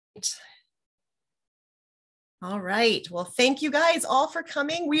All right. Well, thank you guys all for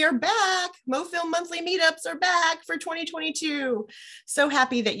coming. We are back. MoFilm monthly meetups are back for 2022. So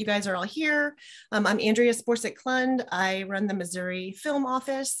happy that you guys are all here. I'm Andrea Sporsic-Klund. I run the Missouri Film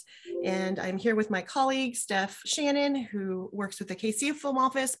Office, and I'm here with my colleague, Steph Shannon, who works with the KCU Film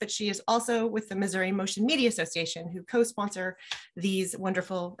Office, but she is also with the Missouri Motion Media Association, who co-sponsor these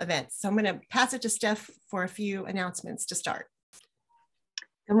wonderful events. So I'm going to pass it to Steph for a few announcements to start.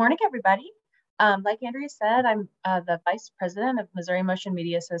 Good morning, everybody. Like Andrea said, I'm the Vice President of Missouri Motion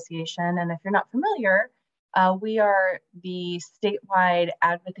Media Association. And if you're not familiar, we are the statewide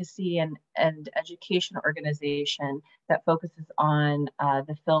advocacy and education organization that focuses on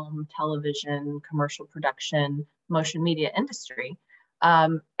the film, television, commercial production, motion media industry.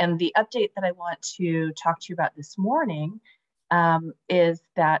 And the update that I want to talk to you about this morning is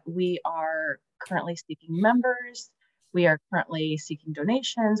that we are currently seeking members. We are currently seeking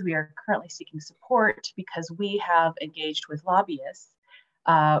donations. We are currently seeking support because we have engaged with lobbyists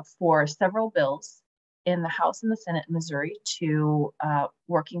for several bills in the House and the Senate in Missouri to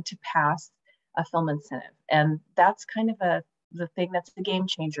working to pass a film incentive. And that's kind of the thing that's the game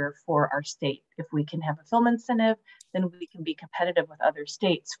changer for our state. If we can have a film incentive, then we can be competitive with other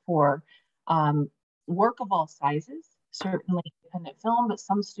states for work of all sizes, certainly independent film, but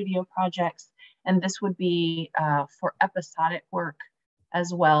some studio projects. And this would be for episodic work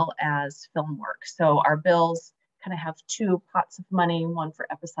as well as film work. So our bills kind of have two pots of money, one for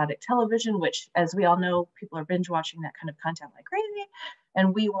episodic television, which, as we all know, people are binge watching that kind of content like crazy.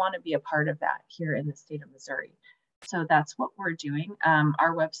 And we want to be a part of that here in the state of Missouri. So that's what we're doing.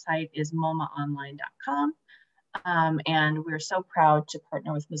 Our website is momaonline.com. And we're so proud to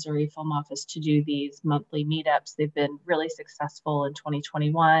partner with Missouri Film Office to do these monthly meetups. They've been really successful in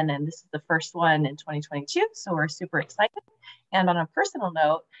 2021, and this is the first one in 2022, so we're super excited. And on a personal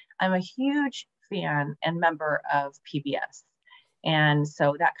note, I'm a huge fan and member of PBS. And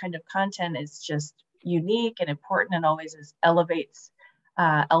so that kind of content is just unique and important and always elevates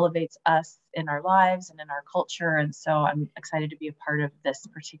us in our lives and in our culture. And so I'm excited to be a part of this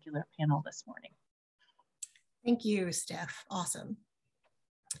particular panel this morning. Thank you, Steph. Awesome.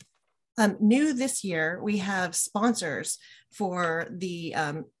 New this year, we have sponsors for the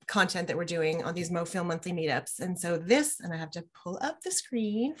content that we're doing on these MoFilm monthly meetups. And so this, and I have to pull up the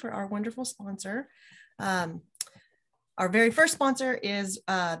screen for our wonderful sponsor. Our very first sponsor is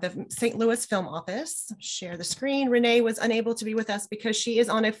the St. Louis Film Office. Share the screen. Renee was unable to be with us because she is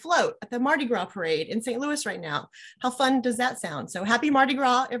on a float at the Mardi Gras parade in St. Louis right now. How fun does that sound? So happy Mardi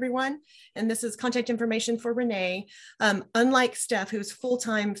Gras, everyone. And this is contact information for Renee. Unlike Steph, who's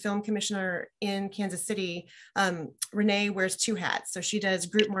full-time film commissioner in Kansas City, Renee wears two hats. So she does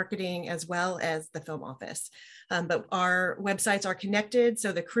group marketing as well as the film office. But our websites are connected.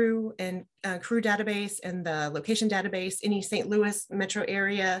 So the crew and crew database and the location database, any St. Louis metro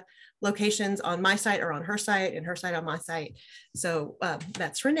area locations on my site or on her site and her site on my site. So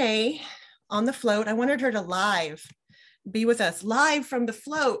that's Renee on the float. I wanted her to be with us live from the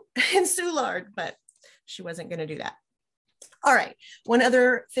float in Soulard, but she wasn't going to do that. All right, one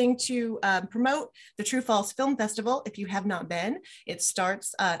other thing to promote, the True False Film Festival. If you have not been, it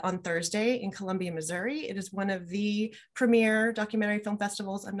starts on Thursday in Columbia, Missouri. It is one of the premier documentary film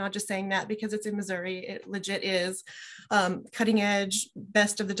festivals. I'm not just saying that because it's in Missouri, it legit is. Cutting edge,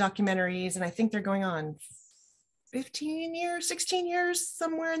 best of the documentaries, and I think they're going on 15 years, 16 years,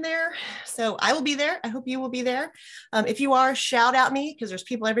 somewhere in there. So I will be there. I hope you will be there. If you are, shout at me because there's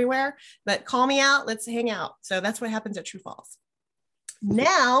people everywhere, but call me out. Let's hang out. So that's what happens at True Falls.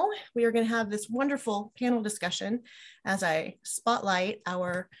 Now we are going to have this wonderful panel discussion as I spotlight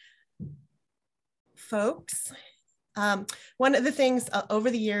our folks. One of the things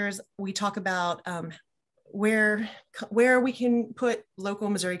over the years, we talk about where we can put local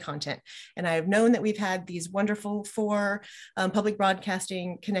Missouri content. And I have known that we've had these wonderful 4 public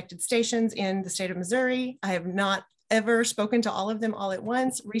broadcasting connected stations in the state of Missouri. I have not ever spoken to all of them all at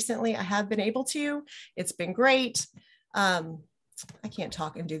once. Recently, I have been able to. It's been great. I can't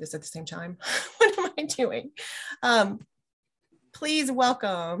talk and do this at the same time. What am I doing? Please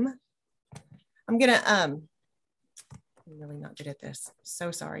welcome. I'm really not good at this.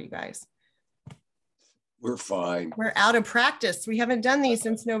 So sorry, you guys. We're fine. We're out of practice. We haven't done these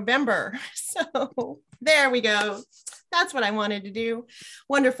since November. So there we go. That's what I wanted to do.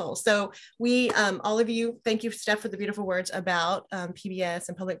 Wonderful. So we, all of you, thank you, Steph, for the beautiful words about PBS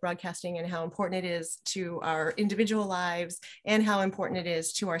and public broadcasting and how important it is to our individual lives and how important it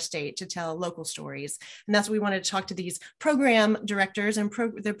is to our state to tell local stories. And that's what we wanted to talk to these program directors and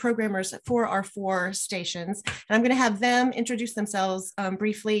the programmers for our 4 stations. And I'm going to have them introduce themselves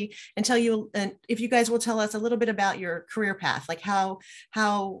briefly and tell you, if you guys will tell us a little bit about your career path, like how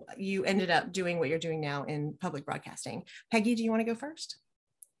you ended up doing what you're doing now in public broadcasting. Peggy, do you want to go first?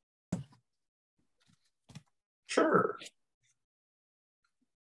 Sure.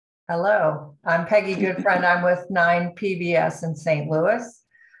 Hello, I'm Peggy Goodfriend. I'm with 9 PBS in St. Louis.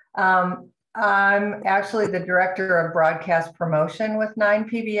 I'm actually the director of broadcast promotion with 9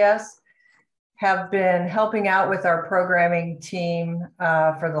 PBS. Have been helping out with our programming team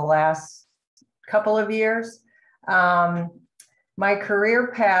for the last couple of years. My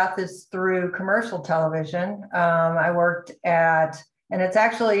career path is through commercial television. I worked at, and it's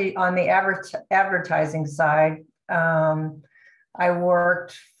actually on the advertising side. I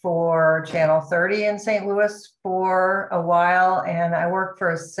worked for Channel 30 in St. Louis for a while, and I worked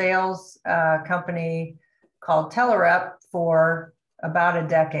for a sales company called Telerep for about a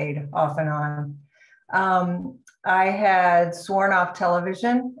decade, off and on. I had sworn off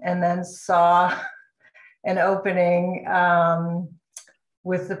television and then saw an opening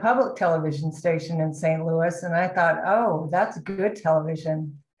with the public television station in St. Louis. And I thought, oh, that's good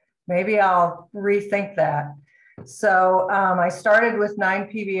television. Maybe I'll rethink that. So I started with 9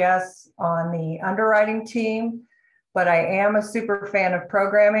 PBS on the underwriting team, but I am a super fan of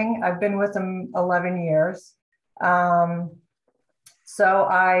programming. I've been with them 11 years. So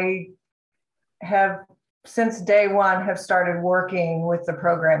I have, since day one, have started working with the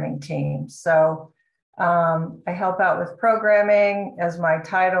programming team. So I help out with programming. As my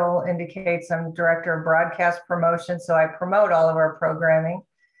title indicates, I'm director of broadcast promotion, so I promote all of our programming.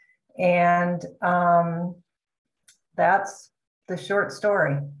 And that's the short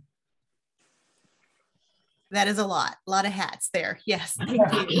story. That is a lot of hats there. Yes,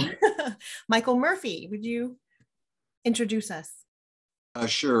 thank you. Michael Murphy, would you introduce us?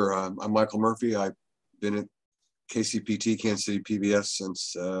 Sure. I'm Michael Murphy. I've been at KCPT, Kansas City PBS,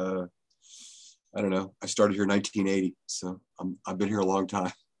 since I don't know. I started here in 1980, so I've been here a long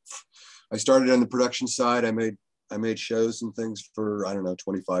time. I started on the production side. I made shows and things for, I don't know,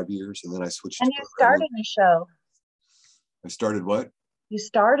 25 years, and then I switched. And you started the show. I started what? You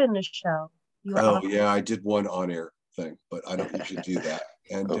starred in the show. Yeah, I did one on-air thing, but I don't usually do that.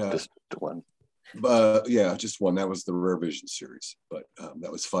 And just one. Yeah, just one. That was the Rare Vision series, but that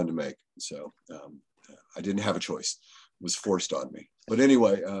was fun to make. So I didn't have a choice. It was forced on me. But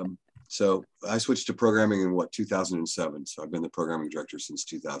anyway, so I switched to programming in 2007. So I've been the programming director since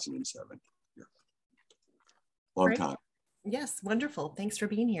 2007. Yeah. Long Great. time. Yes, wonderful. Thanks for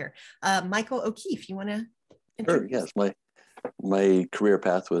being here. Michael O'Keefe, you want to Sure, yes. My career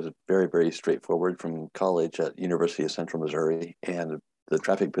path was very, very straightforward. From college at University of Central Missouri, and the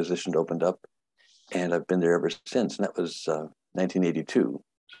traffic position opened up, and I've been there ever since. And that was 1982.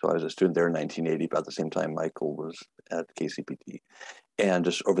 So I was a student there in 1980, about the same time Michael was at KCPT. And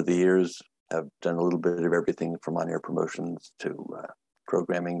just over the years, I've done a little bit of everything from on-air promotions to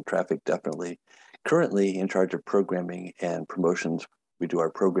programming, traffic, definitely. Currently in charge of programming and promotions. We do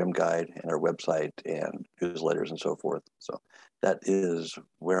our program guide and our website and newsletters and so forth. So that is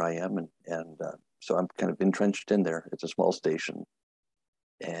where I am. And so I'm kind of entrenched in there. It's a small station,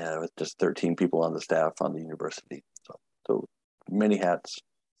 and with just 13 people on the staff on the university. So many hats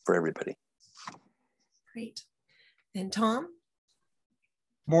for everybody. Great. And Tom?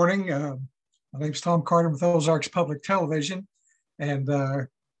 Morning. My name's Tom Carter with Ozarks Public Television, and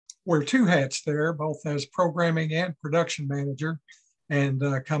wear 2 hats there, both as programming and production manager, and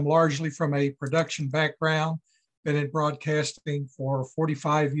come largely from a production background. Been in broadcasting for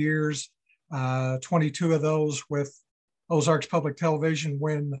 45 years, 22 of those with Ozarks Public Television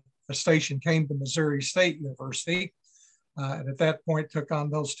when the station came to Missouri State University. And at that point took on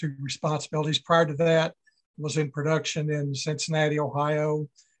those 2 responsibilities. Prior to that, was in production in Cincinnati, Ohio,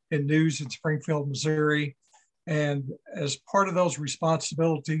 in news in Springfield, Missouri. And as part of those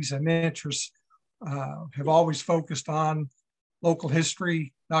responsibilities and interests, have always focused on local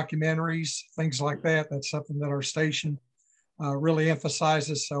history, documentaries, things like that. That's something that our station really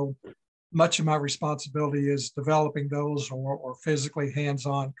emphasizes. So much of my responsibility is developing those or physically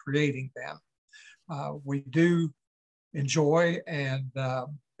hands-on creating them. We do enjoy and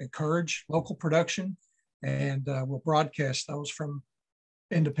encourage local production, and we'll broadcast those from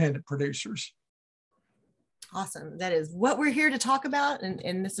independent producers. Awesome. That is what we're here to talk about.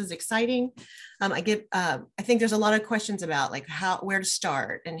 And this is exciting. I think there's a lot of questions about like where to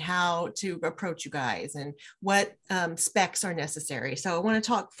start and how to approach you guys and what specs are necessary. So I want to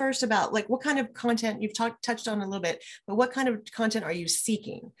talk first about like what kind of content you've touched on a little bit, but what kind of content are you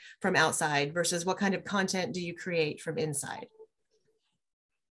seeking from outside versus what kind of content do you create from inside?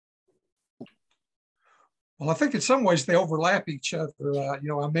 Well, I think in some ways they overlap each other. I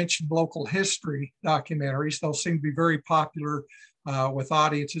mentioned local history documentaries. Those seem to be very popular with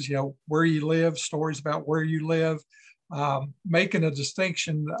audiences, where you live, stories about where you live, making a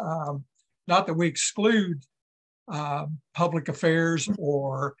distinction, not that we exclude public affairs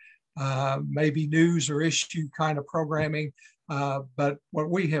or maybe news or issue kind of programming, but what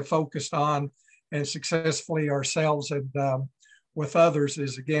we have focused on and successfully ourselves and with others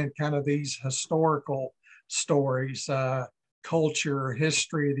is, again, kind of these historical stories, culture,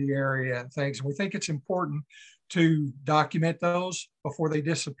 history of the area and things. And we think it's important to document those before they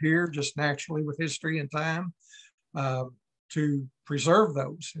disappear just naturally with history and time, to preserve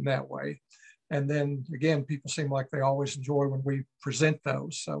those in that way. And then again, people seem like they always enjoy when we present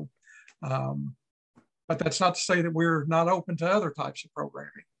those. So, but that's not to say that we're not open to other types of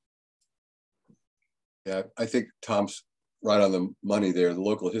programming. Yeah, I think Tom's right on the money there. The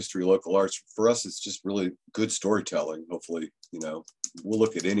local history, local arts, for us, it's just really good storytelling. Hopefully, we'll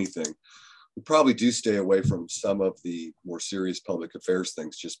look at anything. We probably do stay away from some of the more serious public affairs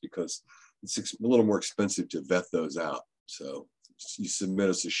things just because it's a little more expensive to vet those out. So you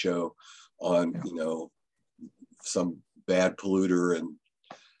submit us a show on, some bad polluter, and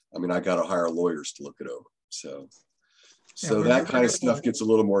I mean, I got to hire lawyers to look it over. So that kind of stuff gets a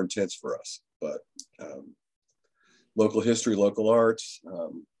little more intense for us, but local history, local arts,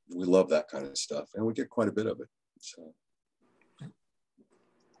 we love that kind of stuff, and we get quite a bit of it. So,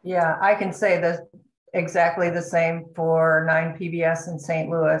 yeah, I can say that exactly the same for 9 PBS in St.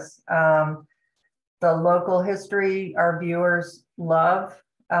 Louis. The local history our viewers love.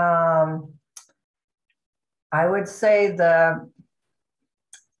 I would say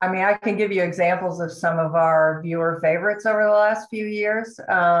I can give you examples of some of our viewer favorites over the last few years,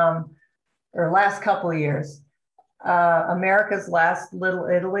 or last couple of years. America's Last Little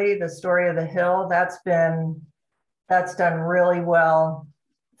Italy, the story of the hill, that's done really well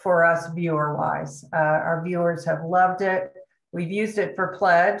for us viewer wise. Our viewers have loved it. We've used it for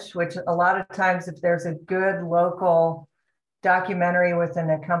Pledge, which a lot of times if there's a good local documentary with an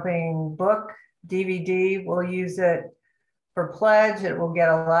accompanying book, DVD, we'll use it for Pledge. It will get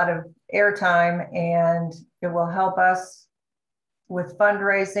a lot of airtime and it will help us with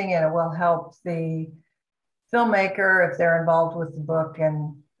fundraising, and it will help the filmmaker if they're involved with the book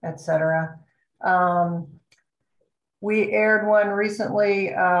and etc. We aired one recently,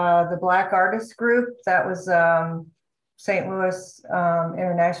 the Black Artists Group. That was St. Louis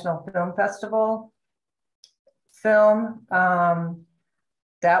International Film Festival film.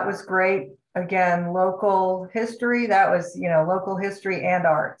 That was great. Again, local history. That was, local history and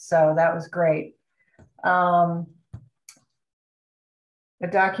art. So that was great. A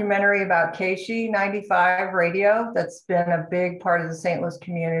documentary about Keishi 95 radio. That's been a big part of the St. Louis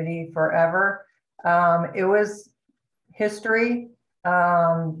community forever. It was history.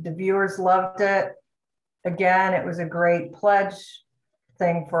 The viewers loved it. Again, it was a great Pledge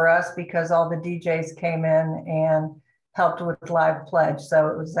thing for us because all the DJs came in and helped with live Pledge. So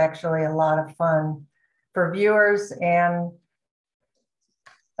it was actually a lot of fun for viewers and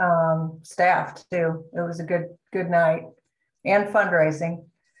staff too. It was a good night. And fundraising.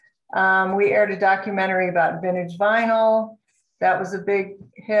 We aired a documentary about vintage vinyl. That was a big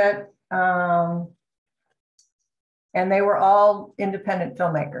hit. And they were all independent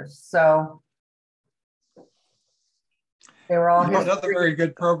filmmakers. So they were all another very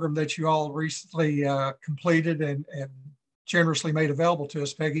good program that you all recently completed and generously made available to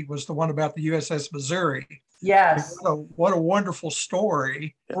us, Peggy, was the one about the USS Missouri. Yes. What a wonderful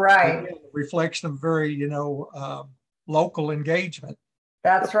story. Right. A reflection of very, local engagement.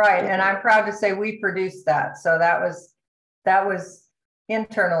 That's right. And I'm proud to say we produced that. So that was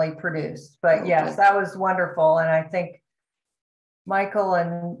internally produced. But yes, that was wonderful. And I think Michael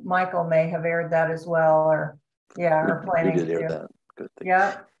may have aired that as well, or are planning to air that. Good thing.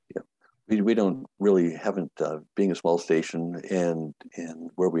 Yeah. We don't really haven't being a small station and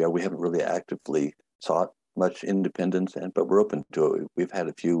where we are, we haven't really actively sought much independence, but we're open to it. We've had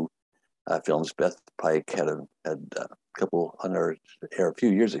a few films. Beth Pike had a couple on our air a few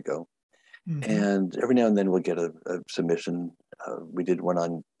years ago, and every now and then we'll get a submission. We did one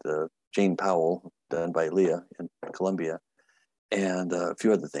on Jane Powell done by Leah in Columbia, and a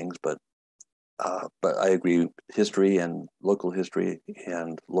few other things. But But I agree, history and local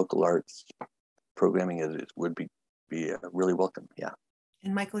arts programming would be really welcome. Yeah.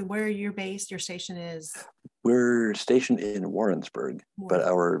 And Michael, where you're based, your station is? We're stationed in Warrensburg, but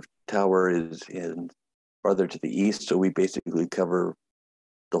our tower is farther to the east. So we basically cover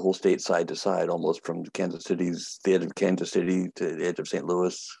the whole state side to side, almost from the edge of Kansas City to the edge of St.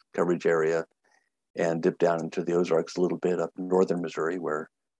 Louis coverage area, and dip down into the Ozarks a little bit up in northern Missouri, where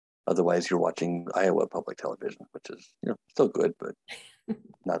otherwise you're watching Iowa public television, which is, still good, but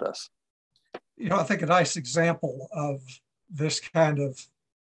not us. I think a nice example of this kind of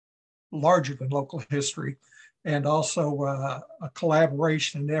larger than local history, and also a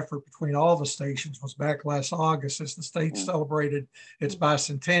collaboration and effort between all the stations, was back last August as the state celebrated its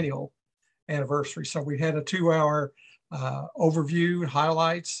bicentennial anniversary. So we had a 2-hour overview,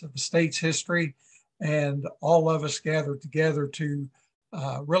 highlights of the state's history, and all of us gathered together to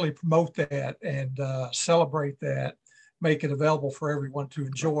really promote that and celebrate that, make it available for everyone to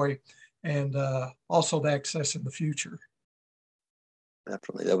enjoy, and also to access in the future.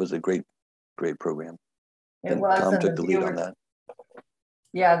 Definitely, that was a great program. It was, Tom and took the the lead viewers, on that.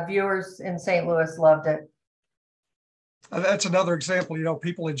 Yeah, viewers in St. Louis loved it. That's another example.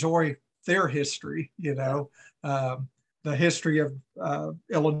 People enjoy their history. The history of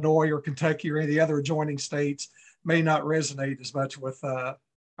Illinois or Kentucky or any of the other adjoining states may not resonate as much with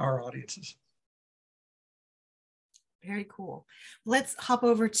our audiences. Very cool. Let's hop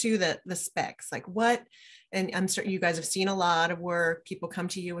over to the specs. Like what, and I'm certain you guys have seen a lot of work. People come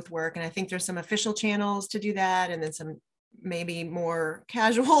to you with work, and I think there's some official channels to do that, and then some maybe more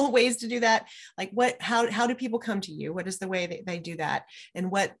casual ways to do that. Like how do people come to you? What is the way that they do that?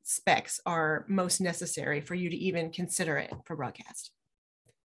 And what specs are most necessary for you to even consider it for broadcast?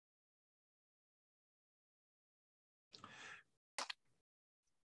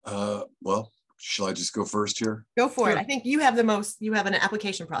 Well, shall I just go first here? Go for it. I think you have an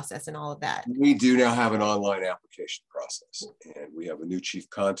application process and all of that. We do now have an online application process, and we have a new chief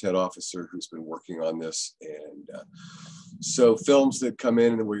content officer who's been working on this. And so films that come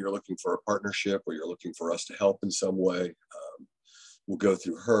in and where you're looking for a partnership, or you're looking for us to help in some way, we'll go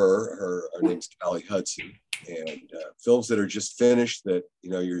through her name's Callie Hudson. And films that are just finished that,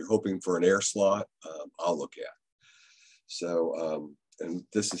 you're hoping for an air slot, I'll look at. So, and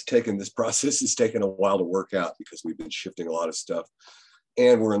this process has taken a while to work out because we've been shifting a lot of stuff,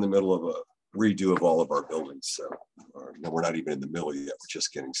 and we're in the middle of a redo of all of our buildings. So we're not even in the middle yet. We're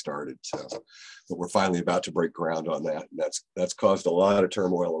just getting started. So, but we're finally about to break ground on that. And that's caused a lot of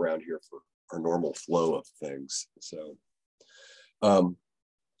turmoil around here for our normal flow of things. So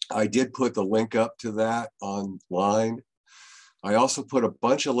I did put the link up to that online. I also put a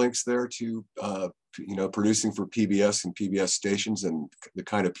bunch of links there to producing for PBS and PBS stations and the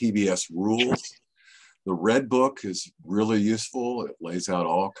kind of PBS rules. The Red Book is really useful. It lays out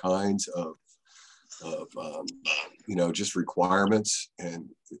all kinds of just requirements, and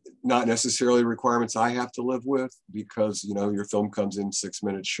not necessarily requirements I have to live with, because, your film comes in 6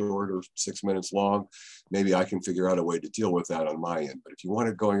 minutes short or 6 minutes long. Maybe I can figure out a way to deal with that on my end. But if you want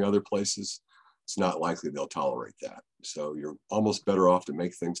it going other places, it's not likely they'll tolerate that. So you're almost better off to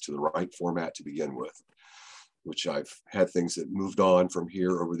make things to the right format to begin with, which I've had things that moved on from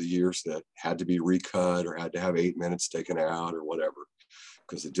here over the years that had to be recut or had to have 8 minutes taken out or whatever,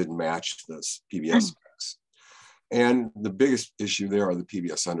 because it didn't match the PBS specs. And the biggest issue there are the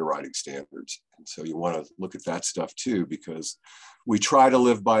PBS underwriting standards. And so you want to look at that stuff too, because we try to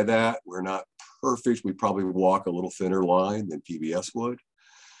live by that. We're not perfect. We probably walk a little thinner line than PBS would.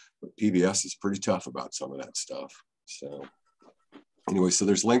 But PBS is pretty tough about some of that stuff. So anyway, so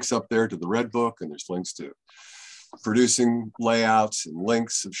there's links up there to the Red Book, and there's links to producing layouts and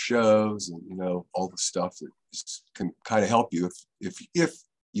links of shows, and all the stuff that can kind of help you if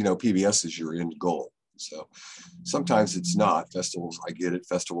PBS is your end goal. So sometimes it's not. Festivals, I get it.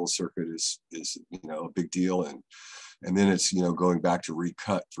 Festival circuit is a big deal, and then it's going back to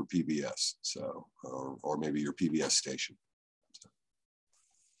recut for PBS. So or maybe your PBS station.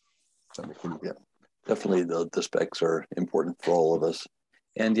 Yeah, definitely the specs are important for all of us.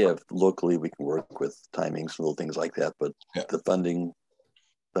 And yeah, locally we can work with timings, little things like that. But the funding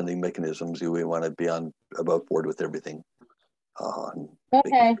mechanisms, we want to be above board with everything.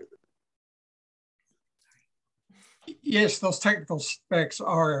 Okay. Yes, those technical specs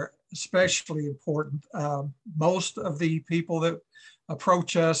are especially important. Most of the people that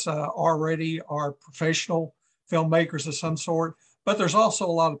approach us already are professional filmmakers of some sort. But there's also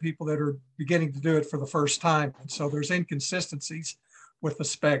a lot of people that are beginning to do it for the first time. And so there's inconsistencies with the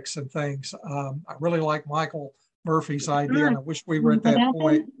specs and things. I really like Michael Murphy's idea, and I wish we were at that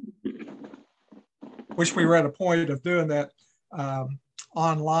point. wish we were at a point of doing that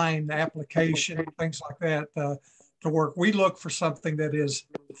online application, things like that to work. We look for something that is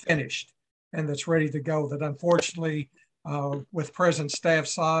finished and that's ready to go, that unfortunately with present staff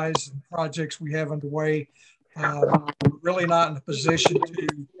size and projects we have underway, we're really not in a position to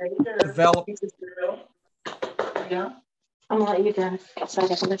develop. Yeah. I'm gonna let you down. So I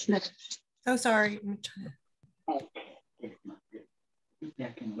got to listen. Oh, sorry.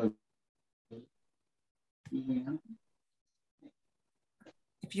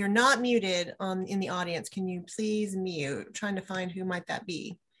 If you're not muted in the audience, can you please mute? I'm trying to find who might that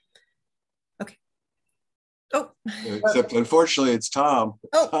be. Okay. Oh. Except unfortunately, it's Tom.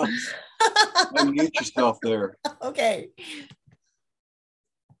 Oh. Unmute yourself there. Okay.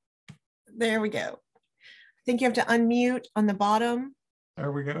 There we go. I think you have to unmute on the bottom.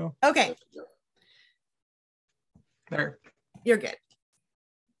 There we go. Okay. There. You're good.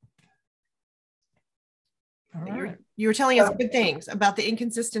 All right. You were telling us good things about the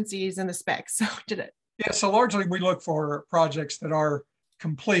inconsistencies in the specs. So did it? Yeah, so largely we look for projects that are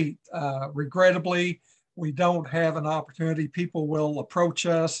complete. Regrettably, we don't have an opportunity. People will approach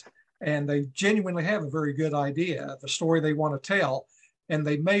us and they genuinely have a very good idea, the story they want to tell, and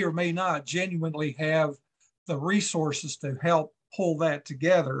they may or may not genuinely have the resources to help pull that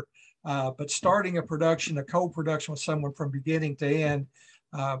together. But starting a production, a co-production with someone from beginning to end,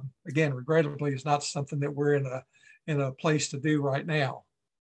 again, regrettably, is not something that we're in a place to do right now.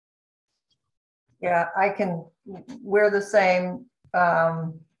 Yeah, we're the same.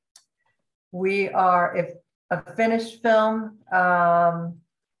 We are, if a finished film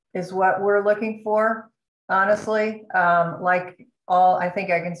is what we're looking for, honestly. I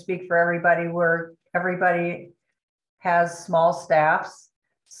think I can speak for everybody, where everybody has small staffs.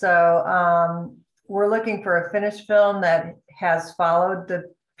 So we're looking for a finished film that has followed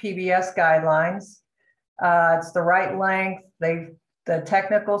the PBS guidelines. It's the right length. The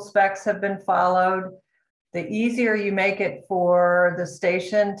technical specs have been followed. The easier you make it for the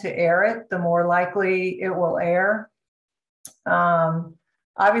station to air it, the more likely it will air.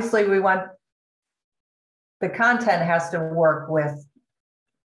 Obviously, we want the content has to work with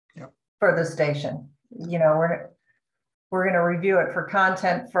for the station. You know, we're going to review it for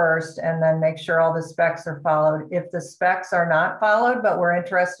content first and then make sure all the specs are followed. If the specs are not followed, but we're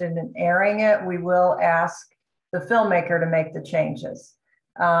interested in airing it, we will ask the filmmaker to make the changes.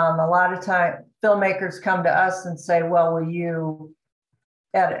 A lot of time filmmakers come to us and say, well, will you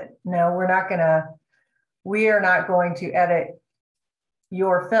edit? No, we are not going to edit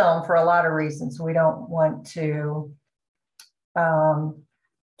your film for a lot of reasons. We don't want to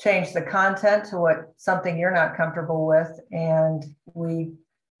change the content to something you're not comfortable with, and we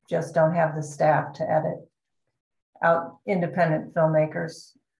just don't have the staff to edit out independent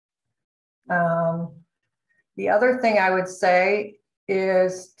filmmakers. The other thing I would say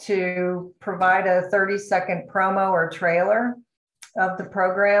is to provide a 30-second promo or trailer of the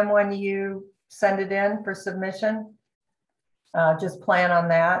program when you send it in for submission. Just plan on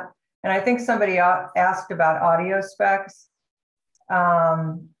that. And I think somebody asked about audio specs.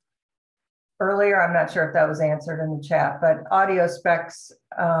 Earlier, I'm not sure if that was answered in the chat, but audio specs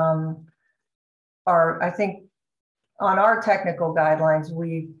are, I think, on our technical guidelines,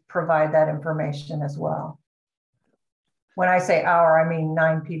 we provide that information as well. When I say our, I mean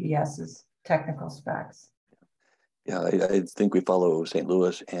 9 PBS's technical specs. Yeah, I think we follow St.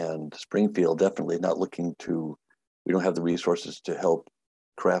 Louis and Springfield, definitely not looking to, we don't have the resources to help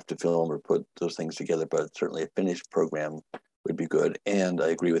craft a film or put those things together, but certainly a finished program would be good. And I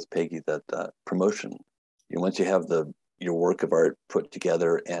agree with Peggy that promotion, once you have your work of art put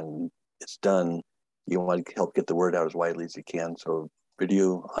together and it's done, you want to help get the word out as widely as you can. So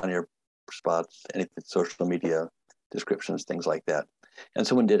video, on-air spots, anything, social media, descriptions, things like that. And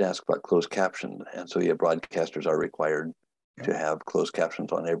someone did ask about closed caption. And so broadcasters are required to have closed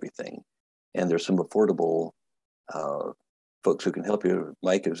captions on everything. And there's some affordable folks who can help you.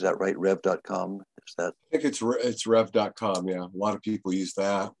 Mike, is that right? Rev.com? Is that? I think it's rev.com. Yeah. A lot of people use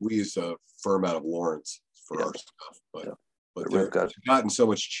that. We use a firm out of Lawrence for our stuff, but it's gotten so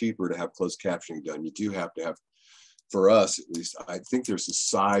much cheaper to have closed captioning done. You do have to have, for us at least, I think there's a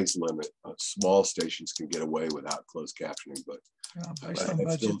size limit. Small stations can get away without closed captioning, but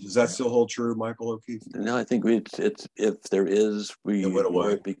does that still hold true, Michael O'Keefe? No, I think it's if there is, we went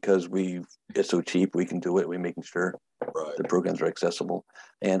away because it's so cheap, we can do it. We're making sure the programs are accessible,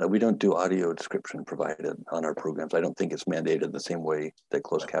 and we don't do audio description provided on our programs. I don't think it's mandated the same way that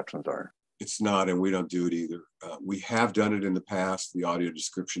closed captions are. It's not, and we don't do it either. We have done it in the past, the audio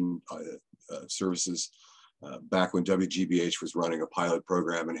description services. back when WGBH was running a pilot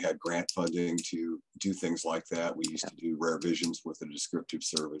program and had grant funding to do things like that, we used to do rare visions with a descriptive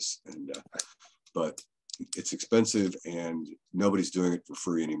service. And but it's expensive and nobody's doing it for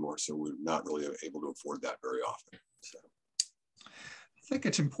free anymore. So we're not really able to afford that very often. So I think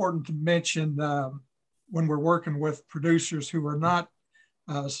it's important to mention when we're working with producers who are not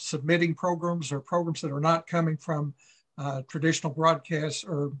submitting programs or programs that are not coming from traditional broadcast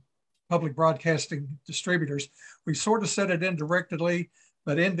or public broadcasting distributors, we sort of set it indirectly,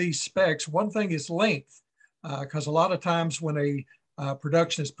 but in these specs, one thing is length, because a lot of times when a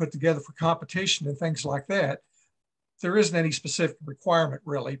production is put together for competition and things like that, there isn't any specific requirement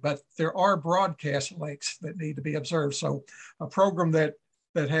really, but there are broadcast lengths that need to be observed. So a program that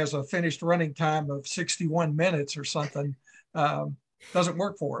has a finished running time of 61 minutes or something doesn't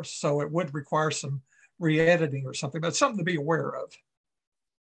work for us. So it would require some re-editing or something, but it's something to be aware of.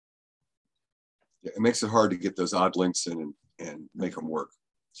 Yeah, it makes it hard to get those odd links in and make them work.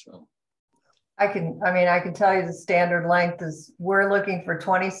 So I can tell you the standard length is we're looking for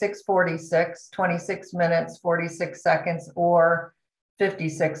 26:46, 26 minutes, 46 seconds, or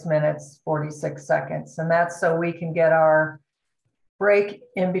 56 minutes, 46 seconds. And that's so we can get our break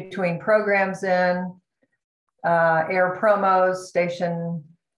in between programs in, air promos, station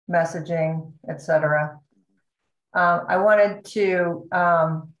messaging, etc. I wanted to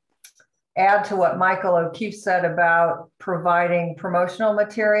add to what Michael O'Keefe said about providing promotional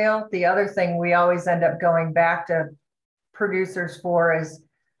material. The other thing we always end up going back to producers for is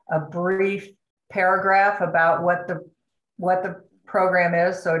a brief paragraph about what the program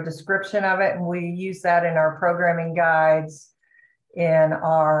is, so a description of it, and we use that in our programming guides, in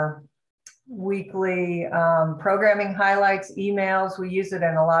our weekly programming highlights, emails. We use it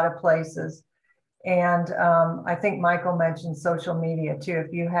in a lot of places. And I think Michael mentioned social media too.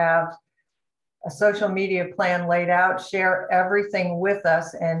 If you have a social media plan laid out, share everything with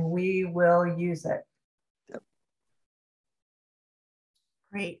us and we will use it. Yep.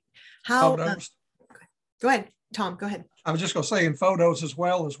 Great. How, Go ahead, Tom, go ahead. I was just going to say in photos as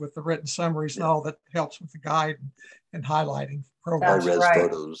well as with the written summaries and all that helps with the guide and highlighting programs. High-res right.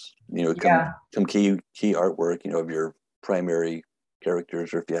 photos, some key artwork, of your primary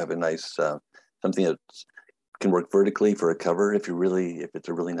characters, or if you have a nice, something that can work vertically for a cover. If it's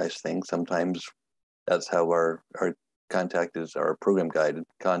a really nice thing, sometimes that's how our contact is, our program guide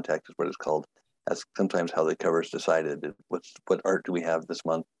contact is what it's called. That's sometimes how the cover is decided. What art do we have this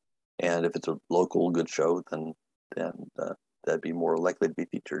month? And if it's a local good show, then that'd be more likely to be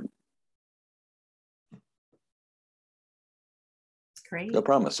featured. Great. No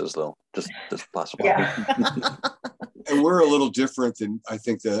promises though, just possible. Yeah. and we're a little different than I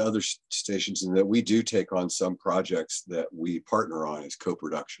think the other stations in that we do take on some projects that we partner on as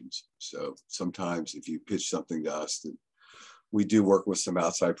co-productions. So sometimes if you pitch something to us, that we do work with some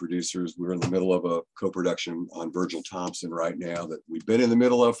outside producers. We're in the middle of a co-production on Virgil Thompson right now that we've been in the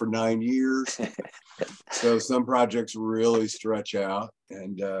middle of for 9 years. So some projects really stretch out,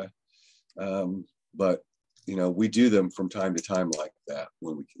 and but we do them from time to time like that.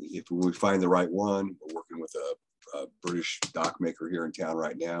 If we find the right one, we're working with a British doc maker here in town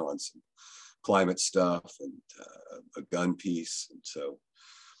right now on some climate stuff and a gun piece. And so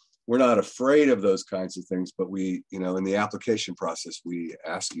we're not afraid of those kinds of things, but we, in the application process, we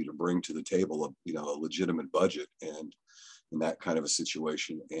ask you to bring to the table a legitimate budget and in that kind of a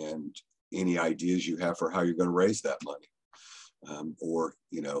situation, and any ideas you have for how you're going to raise that money. Or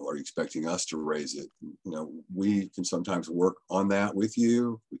are you expecting us to raise it? We can sometimes work on that with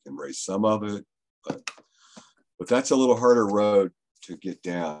you. We can raise some of it, but that's a little harder road to get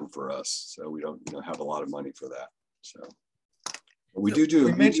down for us. So we don't have a lot of money for that. So but we do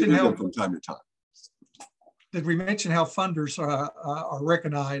them from time to time. Did we mention how funders are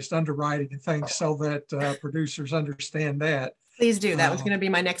recognized, underwriting and things, so that producers understand that? Please do. That was going to be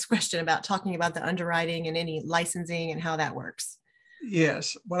my next question, about talking about the underwriting and any licensing and how that works.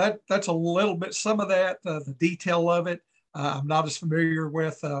 Yes, well, that's a little bit, some of that, the detail of it, I'm not as familiar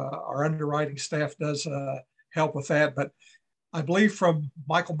with. Our underwriting staff does help with that, but I believe from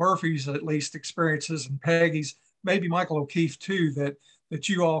Michael Murphy's, at least, experiences, and Peggy's, maybe Michael O'Keefe too, that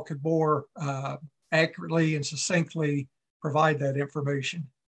you all could more accurately and succinctly provide that information.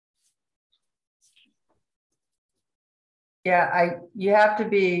 Yeah, you have to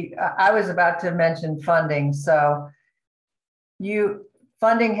be, I was about to mention funding. So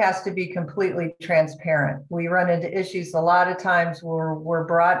funding has to be completely transparent. We run into issues a lot of times where we're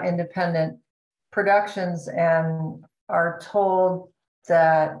brought independent productions and are told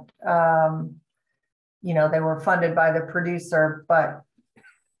that, they were funded by the producer, but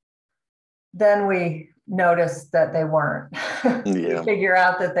then we noticed that they weren't. Yeah. We figure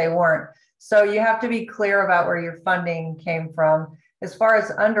out that they weren't. So you have to be clear about where your funding came from. As far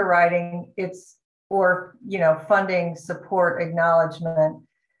as underwriting, or funding support acknowledgement,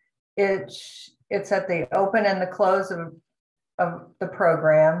 it's at the open and the close of the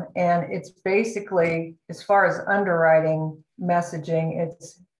program, and it's basically, as far as underwriting messaging,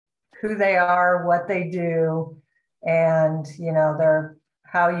 it's who they are, what they do, and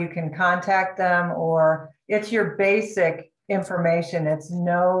how you can contact them, or it's your basic information.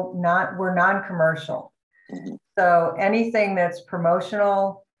 We're non-commercial. Mm-hmm. So anything that's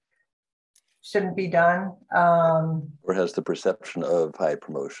promotional shouldn't be done. Or has the perception of high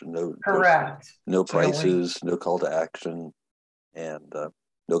promotion. Correct. No prices, no call to action, and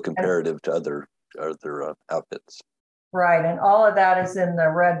no comparative to other outfits. Right. And all of that is in the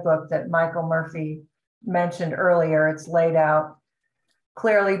red book that Michael Murphy mentioned earlier. It's laid out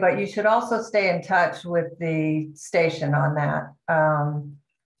clearly, but you should also stay in touch with the station on that.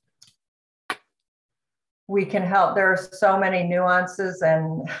 We can help. There are so many nuances,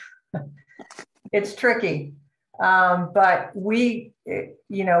 and it's tricky. But we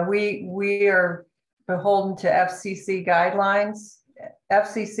are beholden to FCC guidelines,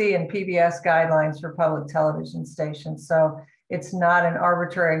 FCC and PBS guidelines for public television stations. So it's not an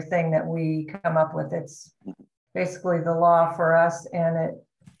arbitrary thing that we come up with. It's basically the law for us, and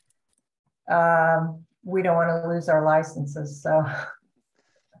we don't want to lose our licenses. So,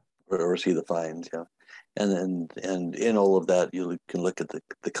 or see the fines, yeah. And in all of that, you can look at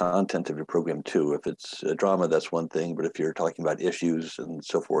the content of your program too. If it's a drama, that's one thing, but if you're talking about issues and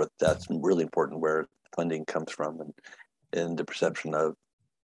so forth, that's really important, where funding comes from and the perception of.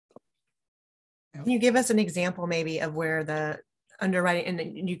 Can you give us an example maybe of where the underwriting,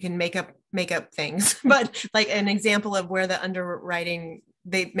 and you can make up things, but like an example of where the underwriting,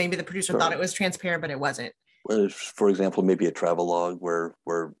 maybe the producer thought it was transparent, but it wasn't? Well, for example, maybe a travel log where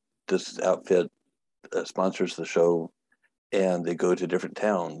this outfit sponsors the show, and they go to different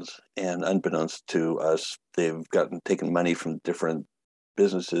towns, and unbeknownst to us, they've taken money from different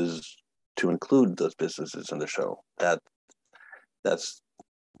businesses to include those businesses in the show. That's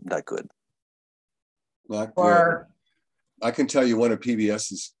not good. Not good. I can tell you one of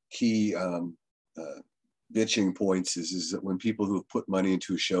PBS's key bitching points is that when people who have put money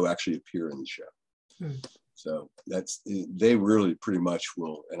into a show actually appear in the show. So they really pretty much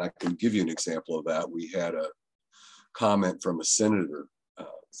will. And I can give you an example of that. We had a comment from a senator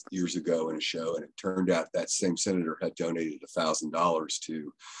years ago in a show, and it turned out that same senator had donated $1,000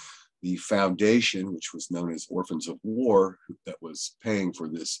 to the foundation, which was known as Orphans of War, that was paying for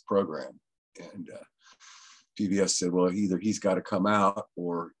this program. And PBS said, well, either he's got to come out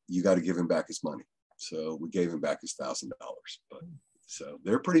or you got to give him back his money. So we gave him back his $1,000. But so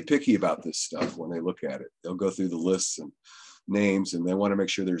they're pretty picky about this stuff when they look at it. They'll go through the lists and names, and they want to make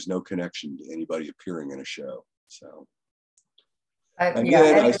sure there's no connection to anybody appearing in a show. So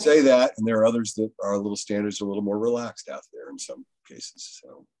again, I say that, and there are others that are standards are a little more relaxed out there in some cases.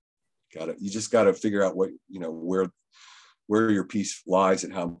 So you just got to figure out what, where your piece lies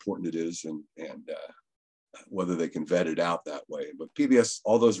and how important it is, and whether they can vet it out that way. But PBS,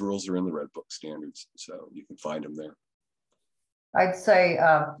 all those rules are in the Red Book standards, so you can find them there. I'd say,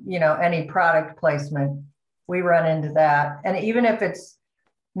 any product placement, we run into that. And even if it's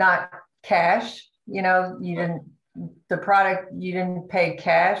not cash, you didn't pay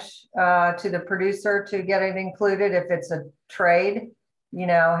cash to the producer to get it included. If it's a trade,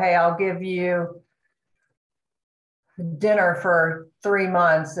 hey, I'll give you dinner for 3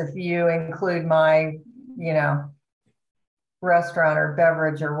 months if you include my, restaurant or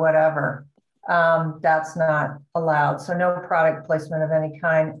beverage or whatever. That's not allowed. So no product placement of any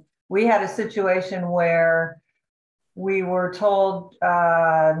kind. We had a situation where we were told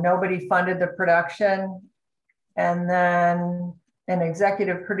nobody funded the production, and then an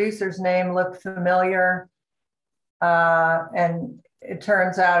executive producer's name looked familiar, and it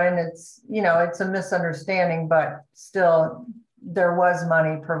turns out, and it's a misunderstanding, but still there was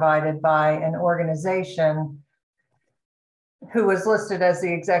money provided by an organization who was listed as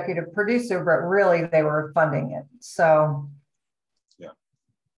the executive producer, but really they were funding it. So, yeah.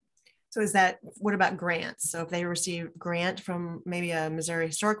 So what about grants? So if they receive grant from maybe a Missouri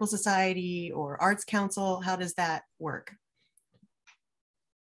Historical Society or Arts Council, how does that work?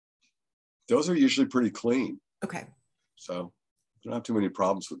 Those are usually pretty clean. Okay. So you don't have too many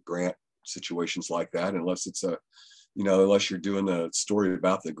problems with grant situations like that, unless it's unless you're doing a story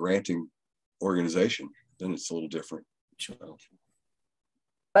about the granting organization, then it's a little different. Sure.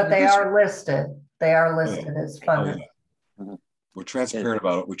 But they are listed. They are listed as funded. Oh, yeah. we're transparent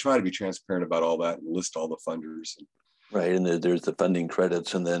about it. We try to be transparent about all that and list all the funders. Right, and there's the funding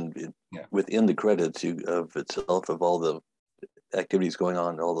credits, and then within the credits of itself, of all the activities going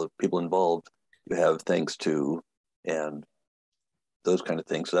on, all the people involved, you have thanks to and those kind of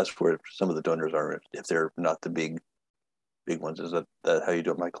things. So that's where some of the donors are, if they're not the big ones. Is that how you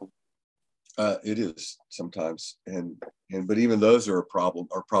do it, Michael? It is sometimes, but even those are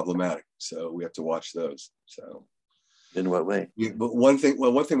problematic. So we have to watch those. So in what way? Yeah, but one thing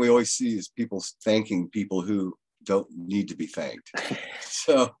we always see is people thanking people who don't need to be thanked.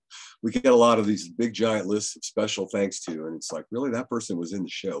 So we get a lot of these big giant lists of special thanks to, and it's like, really, that person was in the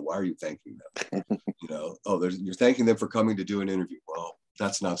show. Why are you thanking them? You're thanking them for coming to do an interview. Well,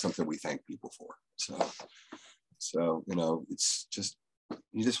 that's not something we thank people for. So it's just,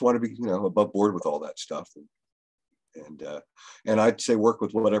 you just want to be, above board with all that stuff. And I'd say work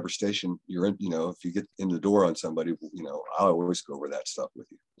with whatever station you're in. If you get in the door on somebody, I always go over that stuff with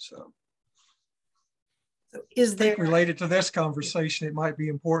you. So is there, related to this conversation, it might be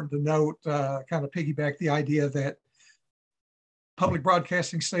important to note, kind of piggyback the idea that public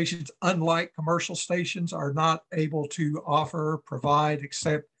broadcasting stations, unlike commercial stations, are not able to provide,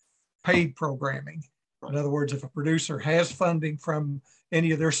 accept paid programming. In other words, if a producer has funding from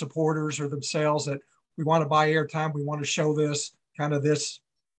any of their supporters or themselves that we want to buy airtime, we want to show this kind of this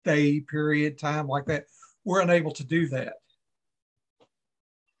day, period, time like that, we're unable to do that.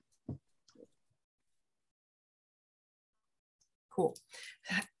 Cool.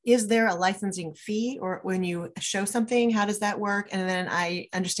 Is there a licensing fee, or when you show something, how does that work? And then I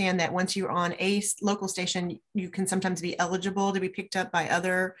understand that once you're on a local station, you can sometimes be eligible to be picked up by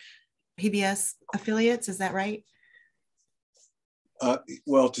other PBS affiliates. Is that right?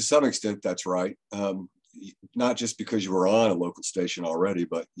 Well, to some extent, that's right. Not just because you were on a local station already,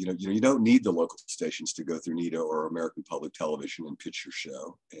 but you don't need the local stations to go through NETA or American Public Television and pitch your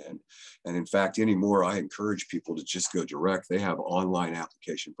show. And in fact, anymore, I encourage people to just go direct. They have online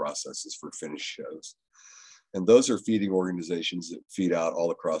application processes for finished shows. And those are feeding organizations that feed out all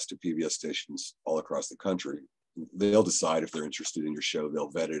across to PBS stations all across the country. They'll decide if they're interested in your show.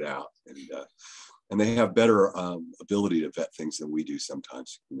 They'll vet it out. And they have better ability to vet things than we do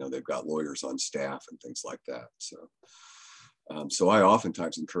sometimes. They've got lawyers on staff and things like that. So I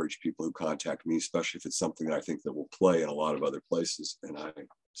oftentimes encourage people who contact me, especially if it's something that I think that will play in a lot of other places. And I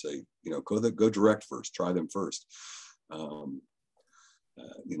say, go direct first, try them first. And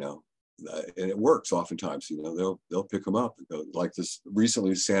it works oftentimes. They'll pick them up. Like this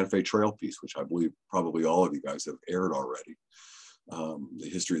recently Santa Fe Trail piece, which I believe probably all of you guys have aired already. The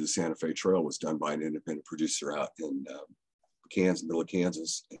history of the Santa Fe Trail was done by an independent producer out in middle of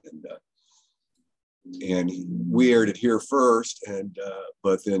Kansas, and we aired it here first,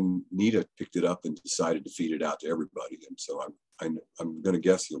 but then NETA picked it up and decided to feed it out to everybody, and so I'm going to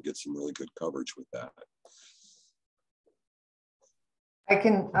guess you'll get some really good coverage with that. I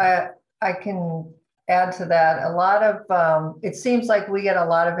can add to that. A lot of it seems like we get a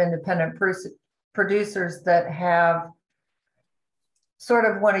lot of independent producers that have sort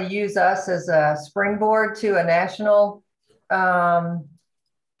of want to use us as a springboard to a national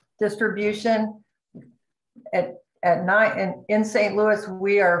distribution. In St. Louis,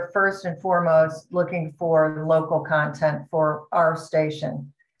 we are first and foremost looking for local content for our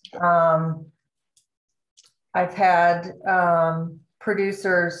station. I've had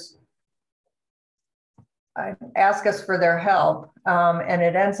producers ask us for their help, and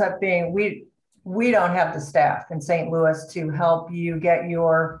it ends up being we don't have the staff in St. Louis to help you get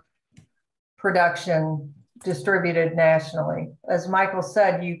your production distributed nationally. As Michael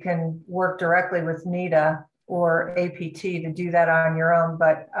said, you can work directly with NETA or APT to do that on your own,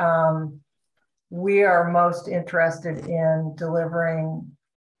 but we are most interested in delivering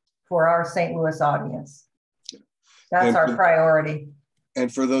for our St. Louis audience. That's our priority.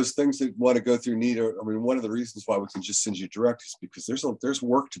 And for those things that want to go through NETA, I mean, one of the reasons why we can just send you direct is because there's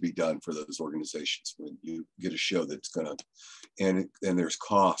work to be done for those organizations when you get a show that's gonna, and there's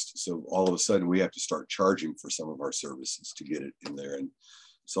cost. So all of a sudden we have to start charging for some of our services to get it in there. And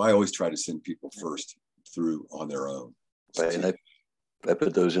so I always try to send people first through on their own. Right, and I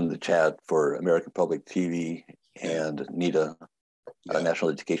put those in the chat for American Public TV and NETA. National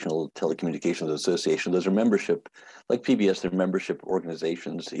Educational Telecommunications Association. Those are membership, like PBS, they're membership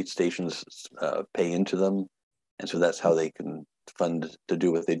organizations. Each station's pay into them. And so that's how they can fund to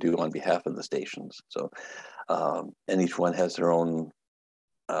do what they do on behalf of the stations. So, and each one has their own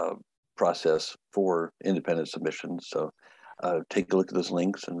process for independent submissions. So take a look at those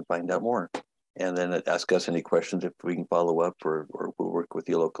links and find out more. And then ask us any questions if we can follow up or we'll work with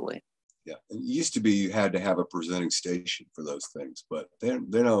you locally. Yeah, it used to be you had to have a presenting station for those things, but they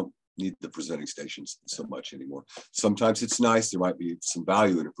don't need the presenting stations so much anymore. Sometimes it's nice. There might be some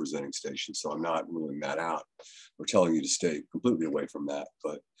value in a presenting station, so I'm not ruling that out or telling you to stay completely away from that.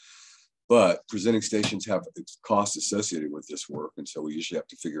 But presenting stations have costs associated with this work, and so we usually have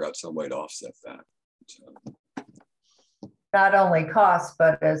to figure out some way to offset that. So. Not only cost,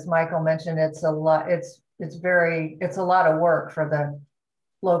 but as Michael mentioned, it's a lot. It's a lot of work for the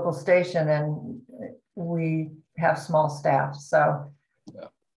local station, and we have small staff. So yeah.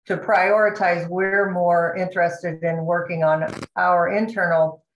 To prioritize, we're more interested in working on our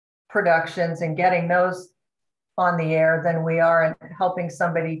internal productions and getting those on the air than we are in helping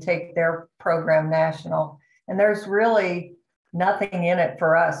somebody take their program national. And there's really nothing in it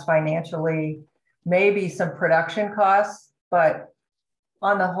for us financially, maybe some production costs, but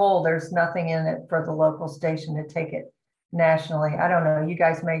on the whole, there's nothing in it for the local station to take it nationally. I don't know, you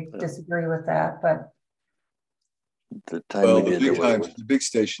guys may disagree with that, but. The big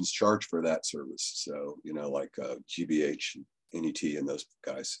stations charge for that service. So, like GBH and NET and those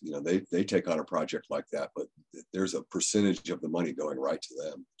guys, they take on a project like that, but there's a percentage of the money going right to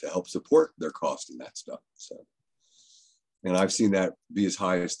them to help support their cost in that stuff. So, and I've seen that be as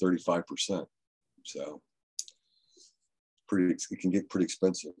high as 35%. So it can get pretty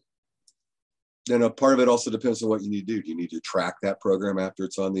expensive. Then a part of it also depends on what you need to do. Do you need to track that program after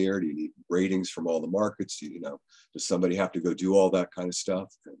it's on the air? Do you need ratings from all the markets? Does somebody have to go do all that kind of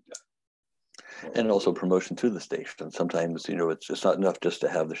stuff? And also promotion to the station. Sometimes, it's not enough just to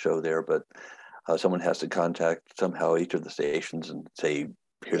have the show there, but someone has to contact somehow each of the stations and say,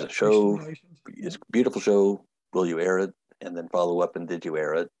 here's a show, it's a beautiful show, will you air it? And then follow up, and did you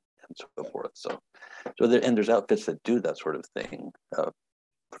air it? And so forth. So there's outfits that do that sort of thing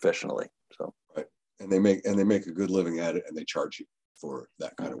professionally. So right, and they make a good living at it, and they charge you for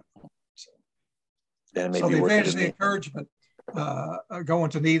that kind of work. So the advantage of the encouragement going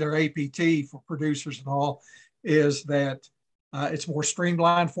to neither APT for producers and all is that it's more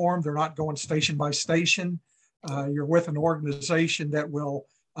streamlined for them. They're not going station by station. You're with an organization that will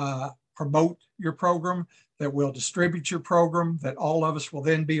promote your program, that will distribute your program, that all of us will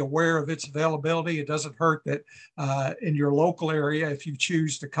then be aware of its availability. It doesn't hurt that in your local area, if you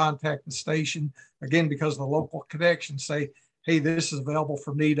choose to contact the station, again, because of the local connections, say, hey, this is available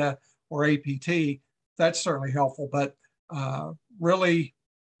for NETA or APT, that's certainly helpful. But really,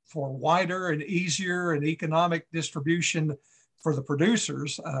 for wider and easier and economic distribution for the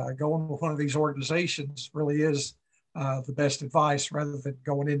producers, going with one of these organizations really is the best advice, rather than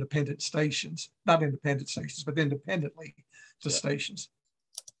going independent stations, not independent stations, but independently to stations.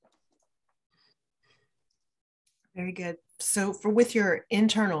 Very good. So with your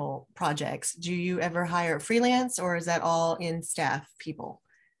internal projects, do you ever hire freelance, or is that all in staff people?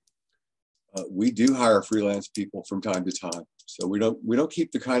 We do hire freelance people from time to time. So we don't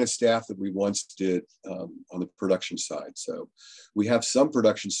keep the kind of staff that we once did on the production side. So we have some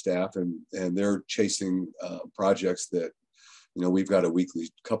production staff, and they're chasing projects that, we've got we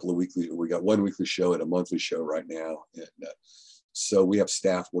got one weekly show and a monthly show right now. And so we have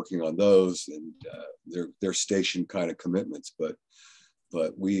staff working on those, and they're station kind of commitments, but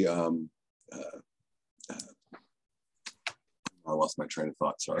we, I lost my train of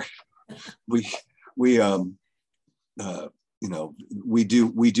thought, sorry. We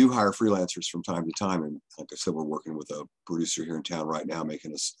do hire freelancers from time to time, and like I said, we're working with a producer here in town right now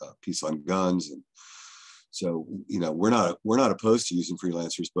making a piece on guns, and so we're not opposed to using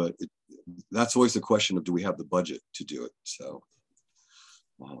freelancers, but that's always the question of, do we have the budget to do it? So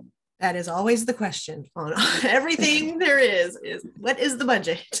that is always the question on everything there is what is the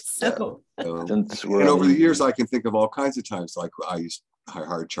budget? So and over the years, I can think of all kinds of times, like I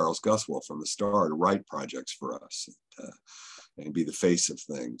hired Charles Guswell from the Star to write projects for us and be the face of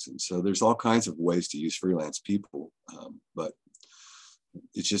things. And so there's all kinds of ways to use freelance people, but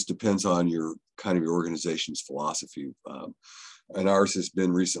it just depends on your organization's philosophy. And ours has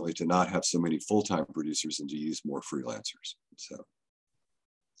been recently to not have so many full-time producers and to use more freelancers. So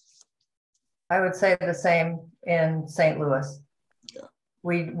I would say the same in St. Louis. Yeah,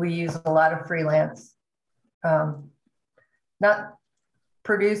 we use a lot of freelance, not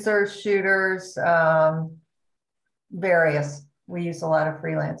producers, shooters, various. We use a lot of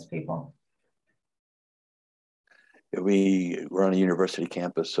freelance people. We're on a university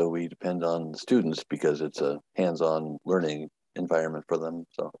campus, so we depend on the students because it's a hands-on learning environment for them.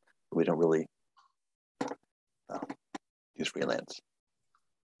 So we don't really use freelance.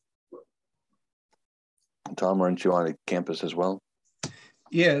 And Tom, aren't you on a campus as well?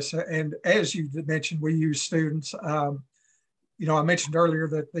 Yes, and as you mentioned, we use students. I mentioned earlier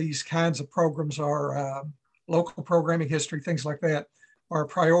that these kinds of programs are local programming history, things like that are a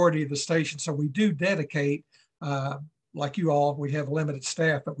priority of the station. So we do dedicate, like you all, we have limited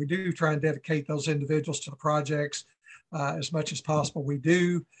staff, but we do try and dedicate those individuals to the projects as much as possible. We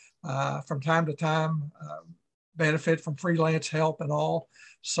do, from time to time, benefit from freelance help and all.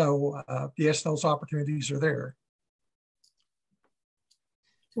 So yes, those opportunities are there.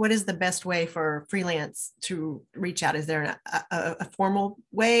 What is the best way for freelance to reach out? Is there a formal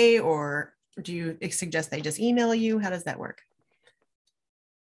way, or do you suggest they just email you? How does that work?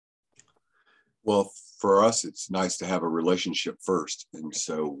 Well, for us, it's nice to have a relationship first. And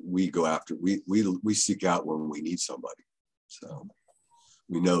so we go after, we seek out when we need somebody. So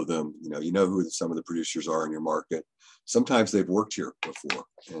we know them, you know who some of the producers are in your market. Sometimes they've worked here before.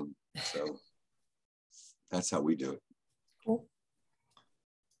 And so that's how we do it. Cool.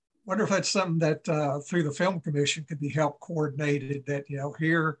 Wonder if that's something that through the Film Commission could be help coordinated, that,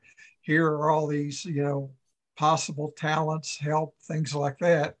 here are all these, possible talents, help, things like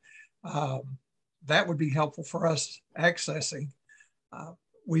that. That would be helpful for us accessing.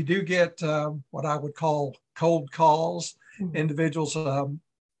 We do get what I would call cold calls, individuals,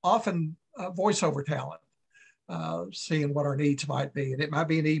 often voiceover talent, seeing what our needs might be. And it might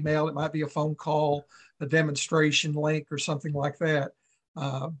be an email, it might be a phone call, a demonstration link or something like that.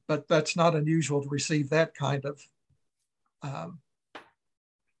 But that's not unusual to receive that kind of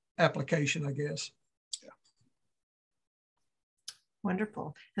application, I guess. Yeah.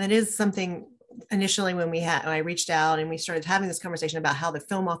 Wonderful. And it is something initially when I reached out and we started having this conversation about how the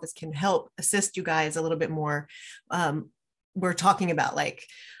film office can help assist you guys a little bit more. We're talking about like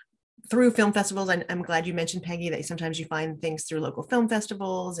through film festivals. I'm glad you mentioned, Peggy, that sometimes you find things through local film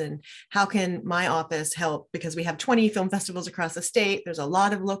festivals, and how can my office help? Because we have 20 film festivals across the state. There's a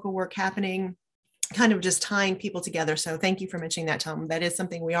lot of local work happening, kind of just tying people together. So thank you for mentioning that, Tom. That is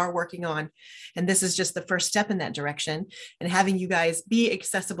something we are working on. And this is just the first step in that direction. And having you guys be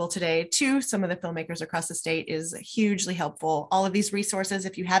accessible today to some of the filmmakers across the state is hugely helpful. All of these resources,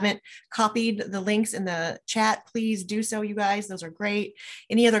 if you haven't copied the links in the chat, please do so, you guys. Those are great.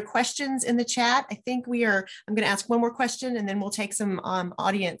 Any other questions in the chat? I think I'm going to ask one more question and then we'll take some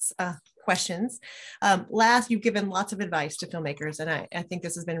audience questions. Last, you've given lots of advice to filmmakers, and I think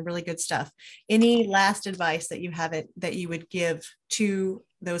this has been really good stuff. Any last advice that you would give to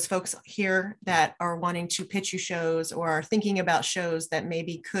those folks here that are wanting to pitch you shows or are thinking about shows that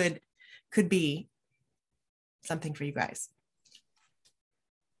maybe could be something for you guys?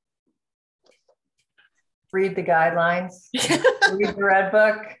 Read the guidelines, read the red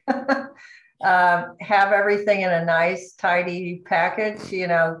book. Have everything in a nice, tidy package,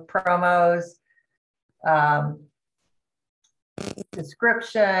 promos,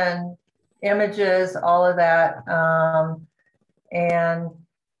 description, images, all of that. And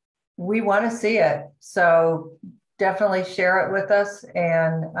we want to see it. So definitely share it with us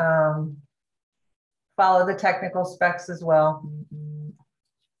and follow the technical specs as well.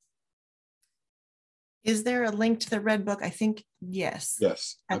 Is there a link to the red book? I think, yes.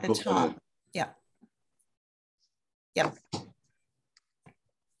 Yes. At the top. Yeah. Yep.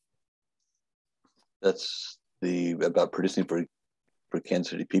 That's about producing for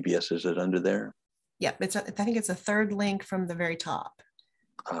Kansas City PBS. Is it under there? Yep. I think it's a third link from the very top.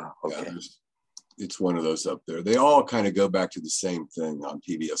 Oh, okay. Yeah, it's one of those up there. They all kind of go back to the same thing on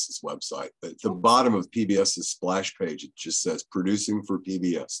PBS's website. But at the bottom of PBS's splash page, it just says producing for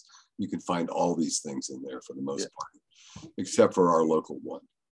PBS. You can find all these things in there for the most part, except for our local one.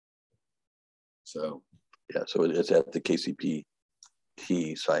 So yeah, so it's at the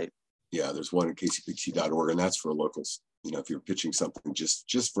KCPT site. Yeah, there's one at kcpt.org, and that's for locals. If you're pitching something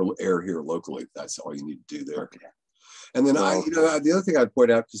just for air here locally, that's all you need to do there. Okay. And then the other thing I'd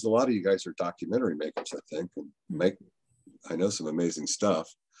point out, because a lot of you guys are documentary makers, I think, and I know some amazing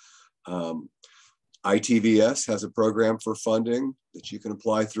stuff. ITVS has a program for funding that you can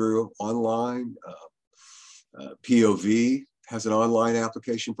apply through online. POV has an online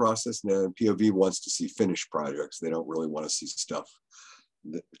application process. Now, POV wants to see finished projects. They don't really want to see stuff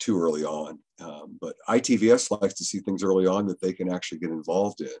too early on. But ITVS likes to see things early on that they can actually get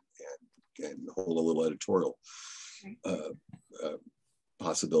involved in and hold a little editorial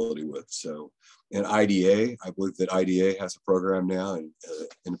possibility with. So, and IDA, I believe that IDA has a program now, and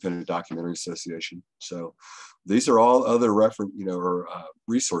Independent Documentary Association. So these are all other reference, or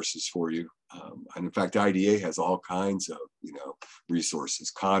resources for you. And in fact, IDA has all kinds of, resources,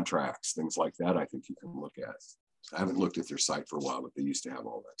 contracts, things like that. I think you can look at. I haven't looked at their site for a while, but they used to have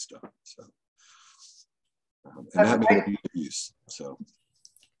all that stuff. So, and that may be of use. So.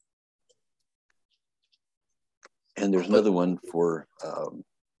 And there's another one for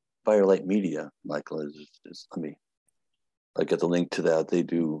Firelight Media. Michael let me, I get the link to that. They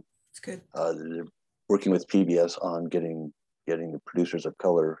do. It's good. They're working with PBS on getting the producers of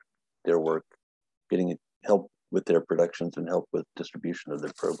color their work, getting help with their productions and help with distribution of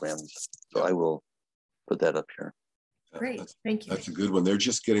their programs. So I will put that up here. Great, thank you. That's a good one. They're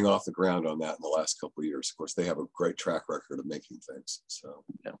just getting off the ground on that in the last couple of years. Of course, they have a great track record of making things. So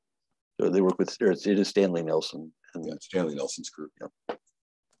yeah, so they work with, it is Stanley Nelson. And yeah, Stanley Nelson's group. Yeah.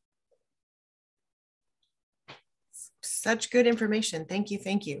 Such good information. Thank you,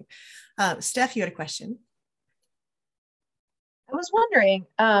 thank you. Steph, you had a question. I was wondering,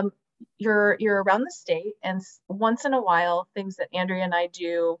 you're around the state, and once in a while, things that Andrea and I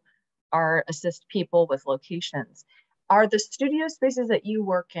do are assist people with locations. Are the studio spaces that you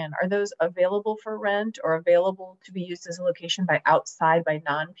work in, are those available for rent or available to be used as a location by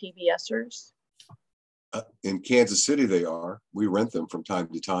non-PBSers? In Kansas City, they are. We rent them from time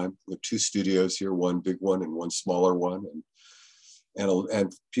to time. We have 2 studios here, one big one and one smaller one,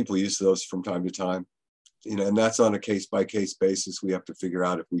 and people use those from time to time. You know, and that's on a case-by-case basis. We have to figure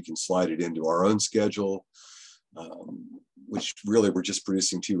out if we can slide it into our own schedule, which really we're just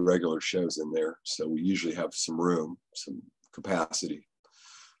producing 2 regular shows in there. So we usually have some room, some capacity.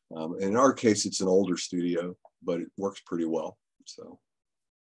 And in our case, it's an older studio, but it works pretty well. So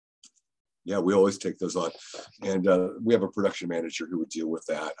yeah, we always take those on. And we have a production manager who would deal with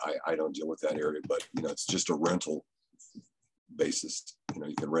that. I don't deal with that area, but you know, it's just a rental basis. You know,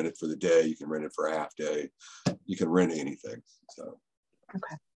 you can rent it for the day, you can rent it for a half day, you can rent anything. So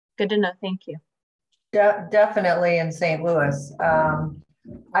okay, good to know. Thank you. Definitely in St. Louis.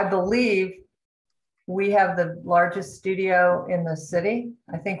 I believe we have the largest studio in the city.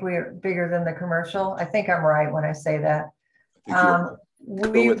 I think we are bigger than the commercial. I think I'm right when I say that. We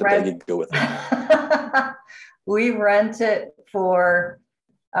rent we rent it for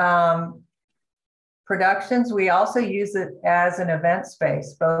productions. We also use it as an event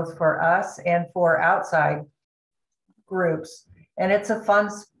space, both for us and for outside groups. And it's a fun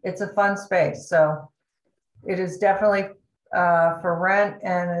space. So it is definitely for rent.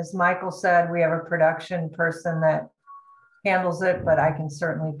 And as Michael said, we have a production person that handles it, but I can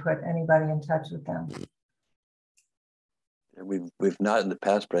certainly put anybody in touch with them. We've not in the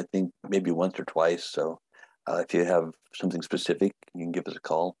past, but I think maybe once or twice. So if you have something specific, you can give us a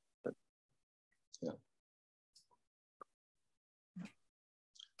call. But yeah,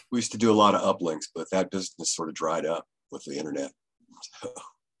 we used to do a lot of uplinks, but that business sort of dried up with the internet. So.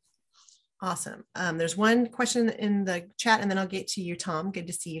 Awesome. There's one question in the chat, and then I'll get to you, Tom. Good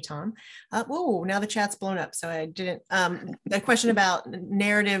to see you, Tom. Whoa, now the chat's blown up. So I didn't, a question about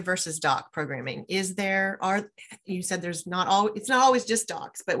narrative versus doc programming. You said it's not always just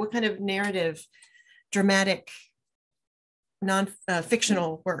docs, but what kind of narrative, dramatic,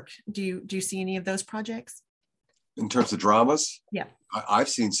 non-fictional work? Do you see any of those projects? In terms of dramas? Yeah. I've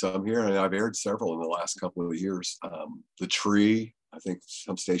seen some here, and I've aired several in the last couple of years. The Tree, I think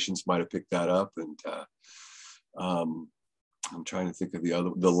some stations might have picked that up, and I'm trying to think of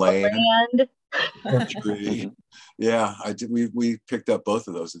the Land. Tree. Yeah, I did. We picked up both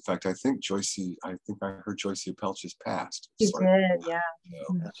of those. In fact, I think I heard Joyce Appel just passed. She did, yeah.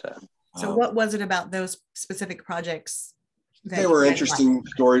 So what was it about those specific projects? They were interesting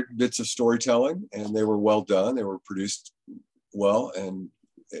bits of storytelling, and they were well done. They were produced well, and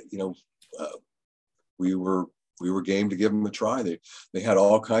you know, we were game to give them a try. They had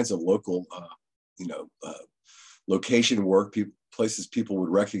all kinds of local, location work, places people would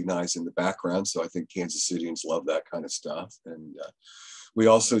recognize in the background. So I think Kansas Cityans love that kind of stuff. And we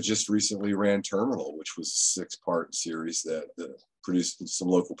also just recently ran Terminal, which was a 6-part series that produced some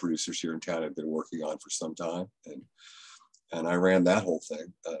local producers here in town have been working on for some time. And I ran that whole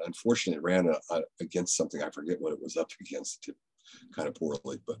thing. Unfortunately, it ran against something. I forget what it was up against, kind of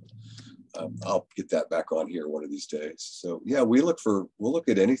poorly, but I'll get that back on here one of these days. So yeah, we'll look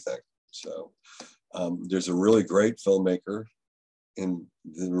at anything. So there's a really great filmmaker in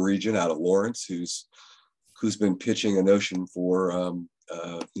the region out of Lawrence who's been pitching a notion for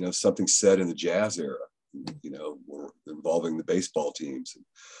something set in the jazz era, involving the baseball teams. And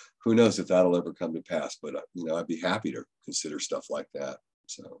who knows if that'll ever come to pass, but I'd be happy to consider stuff like that.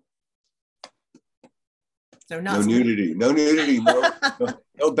 So no nudity, no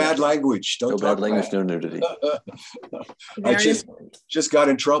bad language. No bad language, no nudity. I just got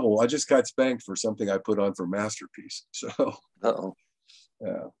in trouble. I just got spanked for something I put on for Masterpiece. So,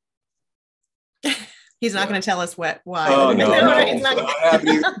 yeah. He's not going to tell us why. Oh, no. I haven't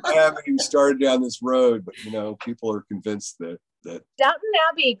even started down this road, but people are convinced that Downton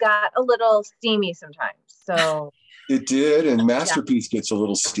Abbey got a little steamy sometimes. So It did, and Masterpiece gets a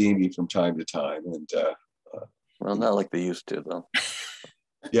little steamy from time to time, and well, not like they used to, though.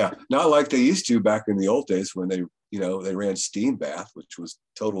 Yeah, not like they used to back in the old days when they, they ran Steam Bath, which was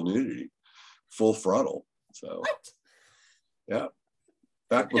total nudity, full frontal. So, yeah,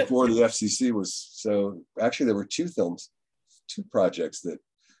 back before the FCC was. So actually, there were two projects that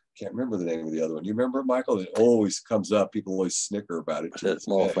can't remember the name of the other one. You remember, Michael? It always comes up. People always snicker about it. Was it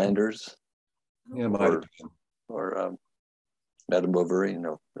Small Flanders? Yeah, it might have been. Or Madame Bovary?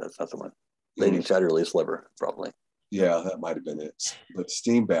 No, that's not the one. Lady Chatterley's Liver, probably. Yeah, that might have been it. But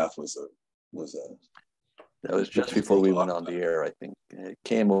Steam Bath was a. That was just before we went on the air, I think.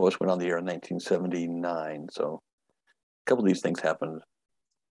 KMOS went on the air in 1979. So a couple of these things happened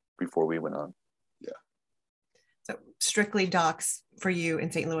before we went on. Yeah. So strictly docs for you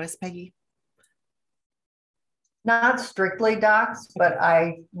in St. Louis, Peggy? Not strictly docs, but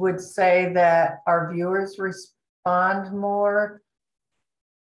I would say that our viewers respond more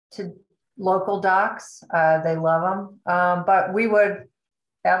to local docs. They love them, but we would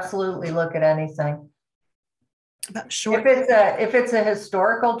absolutely look at anything. About short. If it's a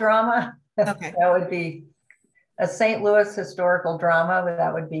historical drama, okay. That would be a St. Louis historical drama.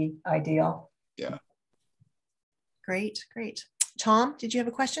 That would be ideal. Yeah. Great. Tom, did you have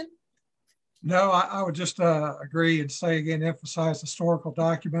a question? No, I would just agree and say again, emphasize historical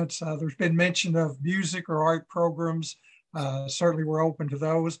documents. There's been mention of music or art programs. Certainly we're open to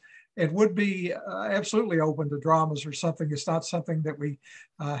those. It would be absolutely open to dramas or something. It's not something that we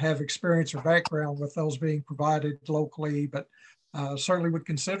have experience or background with those being provided locally, but certainly would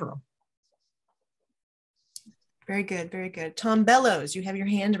consider them. Very good. Tom Bellows, you have your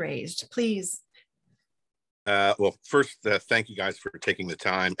hand raised, please. Well, first, thank you guys for taking the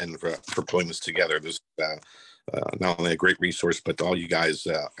time and for pulling this together. This is not only a great resource, but all you guys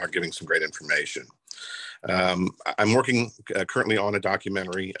are giving some great information. I'm working currently on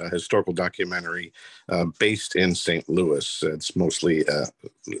a historical documentary based in St. Louis. It's mostly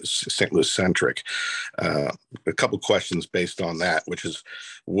St. Louis centric. A couple questions based on that, which is,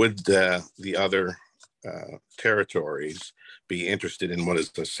 would the other territories be interested in what is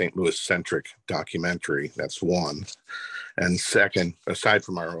a St. Louis centric documentary? That's one. And second, aside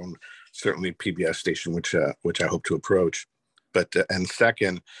from our own, certainly PBS station, which I hope to approach, but and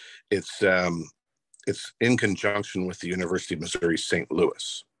second, it's in conjunction with the University of Missouri St.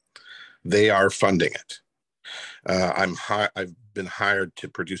 Louis. They are funding it. I've been hired to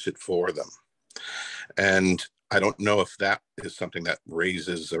produce it for them, and I don't know if that is something that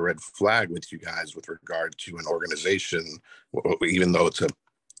raises a red flag with you guys with regard to an organization, even though it's an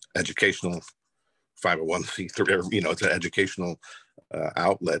educational 501c3, it's an educational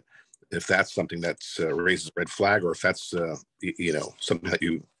outlet. If that's something that raises a red flag, or if that's something that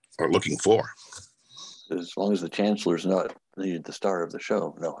you are looking for. As long as the chancellor's not the star of the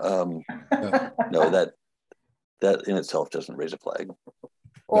show, no, no, that in itself doesn't raise a flag.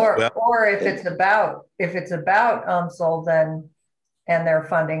 Or if it's about UMSL, then and they're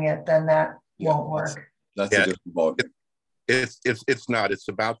funding it, then that won't work. That's a different ballgame. It's not. It's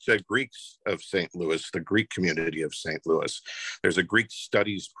about Greeks of St. Louis, the Greek community of St. Louis. There's a Greek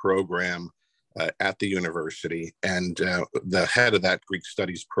studies program at the university, and the head of that Greek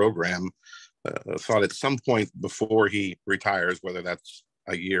studies program thought at some point before he retires, whether that's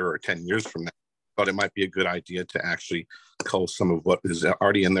a year or 10 years from now, thought it might be a good idea to actually cull some of what is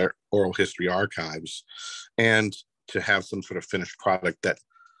already in their oral history archives and to have some sort of finished product that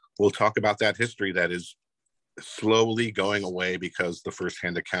will talk about that history that is slowly going away because the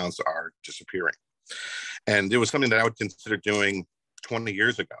firsthand accounts are disappearing. And it was something that I would consider doing 20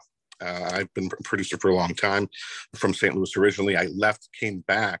 years ago. I've been a producer for a long time from St. Louis originally. I left, came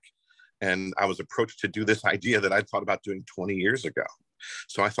back, and I was approached to do this idea that I'd thought about doing 20 years ago.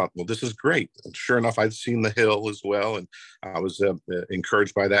 So I thought, well, this is great. And sure enough, I'd seen The Hill as well. And I was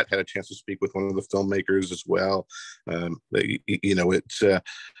encouraged by that, had a chance to speak with one of the filmmakers as well. It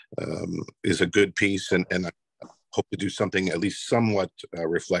is a good piece. And I hope to do something at least somewhat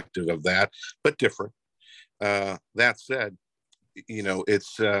reflective of that, but different. That said,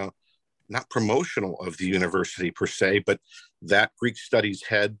 it's not promotional of the university per se, but that Greek studies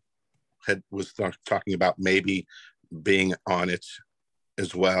head was talking about maybe being on it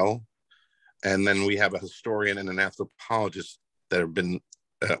as well. And then we have a historian and an anthropologist that have been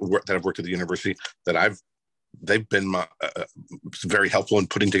that have worked at the university that they've been very helpful in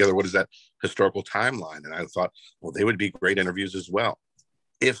putting together what is that historical timeline. And I thought, well, they would be great interviews as well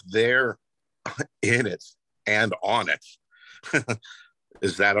if they're in it and on it.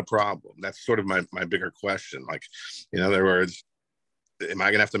 Is that a problem? That's sort of my bigger question. Like, in other words, am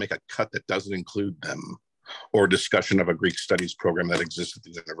I gonna have to make a cut that doesn't include them? or discussion of a Greek studies program that exists at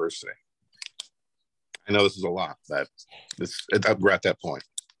the university. I know this is a lot, but we're at that point.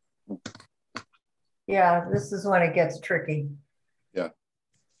 Yeah, this is when it gets tricky. Yeah.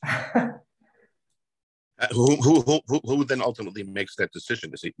 Who then ultimately makes that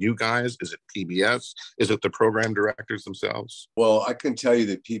decision? Is it you guys? Is it PBS? Is it the program directors themselves? Well, I can tell you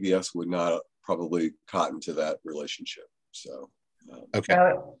that PBS would not probably cotton to that relationship. So,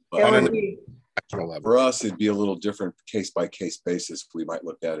 okay. For us, it'd be a little different case by case basis. We might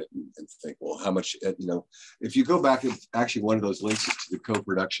look at it and think, well, how much, if you go back, actually one of those links to the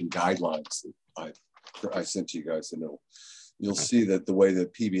co-production guidelines that I sent to you guys, and you'll see that the way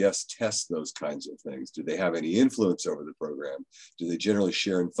that PBS tests those kinds of things, do they have any influence over the program? Do they generally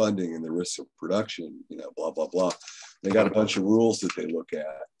share in funding and the risks of production? Blah, blah, blah. They got a bunch of rules that they look at.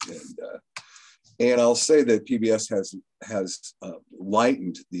 And I'll say that PBS has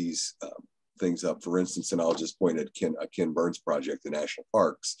lightened these things up. For instance, and I'll just point at Ken Burns project, the National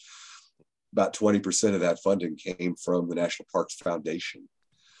Parks. About 20% of that funding came from the National Parks Foundation,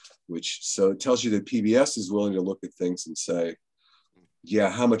 so it tells you that PBS is willing to look at things and say,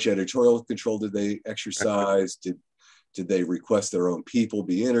 yeah, how much editorial control did they exercise? Did they request their own people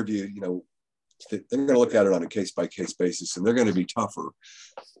be interviewed? They're going to look at it on a case-by-case basis, and they're going to be tougher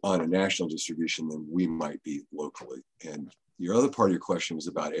on a national distribution than we might be locally. And your other part of your question was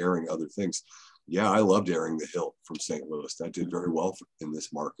about airing other things. Yeah, I loved airing The Hill from St. Louis. That did very well in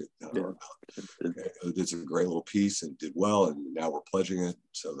this market. It's a great little piece and did well, and now we're pledging it,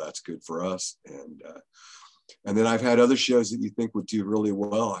 so that's good for us. And then I've had other shows that you think would do really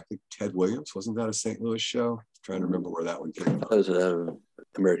well. I think Ted Williams, wasn't that a St. Louis show? I'm trying to remember where that one came from. That was an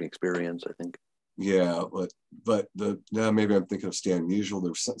American Experience, I think. Yeah, but now maybe I'm thinking of Stan Musial.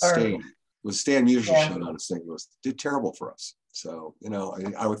 There was Stan Musial showed out of St. Louis. Did terrible for us. So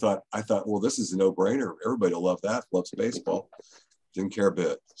I thought, well, this is a no-brainer. Everybody will love that. Loves baseball. Didn't care a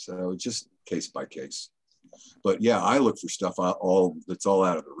bit. So just case by case. But yeah, I look for stuff that's all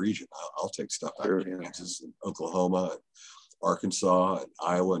out of the region. I'll take stuff out of Kansas and Oklahoma, and Arkansas, and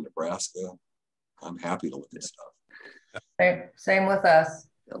Iowa, and Nebraska. I'm happy to look at stuff. Same with us.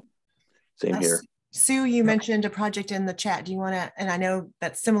 Same here. Sue, you mentioned a project in the chat. Do you want to, and I know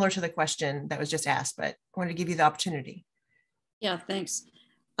that's similar to the question that was just asked, but I wanted to give you the opportunity. Yeah, thanks.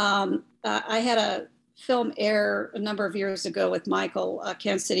 I had a film air a number of years ago with Michael,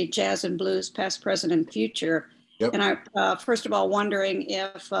 Kansas City Jazz and Blues, Past, Present, and Future. Yep. And I, first of all, wondering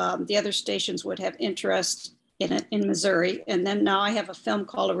if the other stations would have interest in it in Missouri. And then now I have a film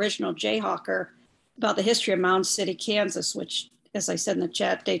called Original Jayhawker about the history of Mound City, Kansas, which, as I said in the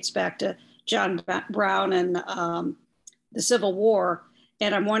chat, dates back to John Brown and the Civil War.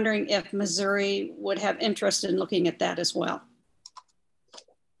 And I'm wondering if Missouri would have interest in looking at that as well.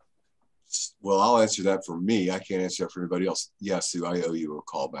 Well, I'll answer that for me. I can't answer that for anybody else. Yes, Sue, I owe you a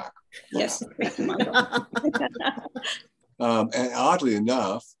call back. Yes, thank you, Michael. And oddly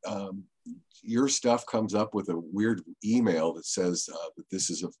enough, your stuff comes up with a weird email that says that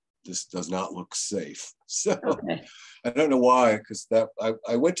this does not look safe. So okay. I don't know why, because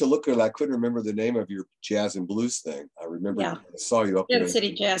I went to look at it. I couldn't remember the name of your jazz and blues thing. I remember I saw you up there. Kansas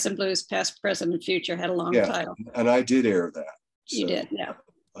City Jazz and Blues, Past, Present, and Future had a long title. And I did air that. So, you did, yeah.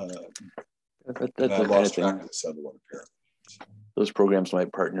 That's I lost track of this other one apparently. Those programs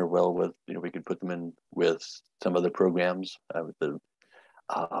might partner well with, we could put them in with some other programs,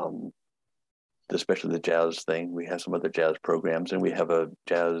 especially the jazz thing. We have some other jazz programs, and we have a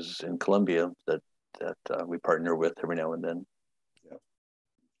jazz in Columbia that we partner with every now and then. Yeah.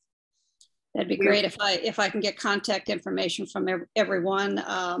 That'd be great if I can get contact information from everyone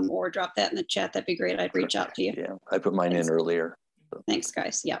or drop that in the chat. That'd be great. I'd reach out to you. Yeah, I put mine in earlier. So. Thanks,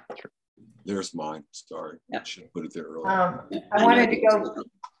 guys. Yeah. There's mine. Sorry, yep. I should have put it there earlier. I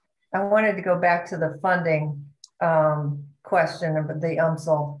wanted to go back to the funding question of the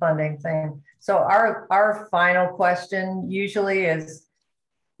UMSL funding thing. So our final question usually is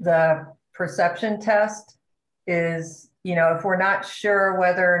the perception test. Is if we're not sure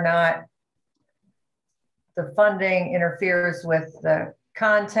whether or not the funding interferes with the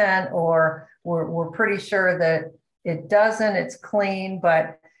content, or we're pretty sure that it doesn't, it's clean,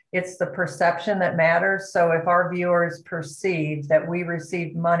 but it's the perception that matters. So if our viewers perceive that we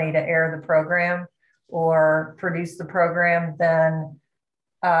received money to air the program or produce the program, then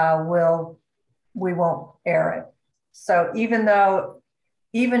we won't air it. So even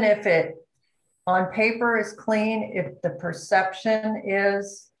if it on paper is clean, if the perception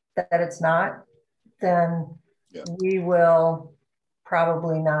is that it's not, then we will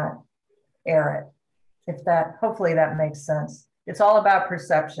probably not air it. Hopefully that makes sense. It's all about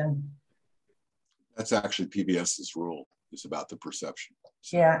perception. That's actually PBS's rule, is about the perception.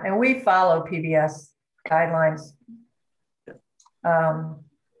 So. Yeah, and we follow PBS guidelines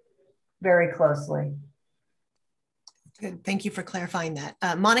very closely. Good. Thank you for clarifying that.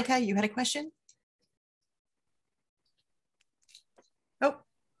 Monica, you had a question? Oh,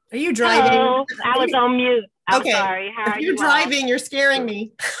 are you driving? Hello, I was on mute. I'm okay. Sorry. How if are you're you driving, all? You're scaring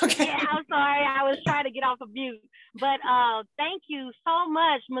me. Okay. Yeah, I'm sorry. I was trying to get off of mute. But thank you so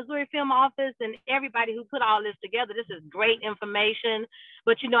much, Missouri Film Office and everybody who put all this together. This is great information.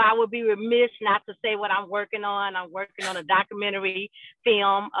 But, you know, I would be remiss not to say what I'm working on. I'm working on a documentary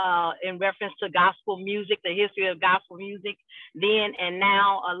film in reference to gospel music, the history of gospel music then and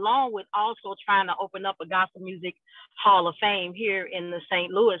now, along with also trying to open up a gospel music Hall of Fame here in the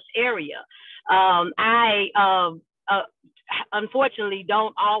St. Louis area. I unfortunately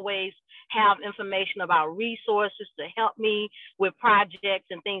don't always have information about resources to help me with projects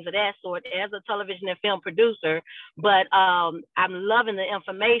and things of that sort as a television and film producer. But I'm loving the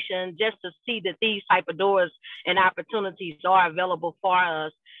information just to see that these type of doors and opportunities are available for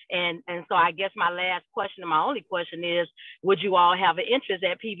us. And so I guess my last question and my only question is, would you all have an interest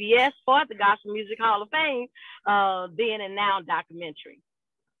at PBS for the Gospel Music Hall of Fame then and now documentary?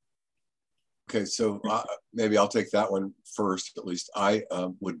 Okay, so maybe I'll take that one first. At least I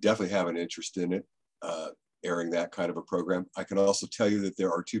would definitely have an interest in it, airing that kind of a program. I can also tell you that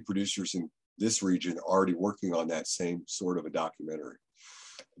there are 2 producers in this region already working on that same sort of a documentary.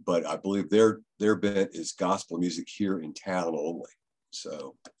 But I believe their bent is gospel music here in town only.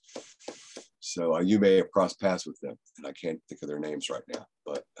 So you may have crossed paths with them, and I can't think of their names right now.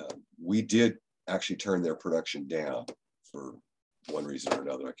 But we did actually turn their production down for one reason or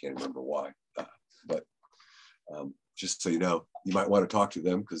another. I can't remember why. But just so you know, you might want to talk to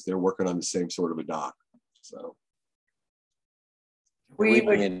them because they're working on the same sort of a doc. So we'd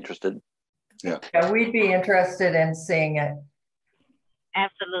be interested. Yeah, we'd be interested in seeing it.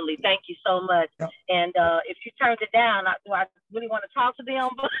 Absolutely. Thank you so much. Yep. And if you turned it down, do I really want to talk to them?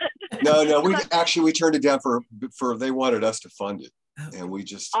 No, we turned it down for they wanted us to fund it. And we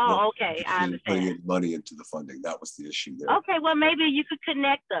just okay, I understand. Putting in money into the funding. That was the issue there. Okay, well maybe you could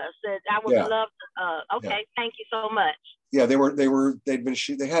connect us. I would love to. Okay, thank you so much. Yeah, they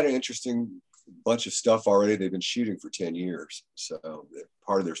had an interesting bunch of stuff already. They've been shooting for 10 years, so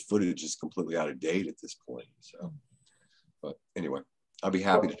part of their footage is completely out of date at this point. So, but anyway, I'll be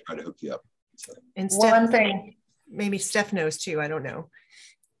happy to try to hook you up. So. And Steph, maybe Steph knows too. I don't know.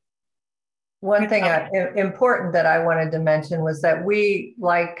 One thing important that I wanted to mention was that we,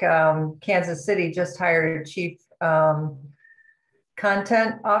 like Kansas City, just hired a chief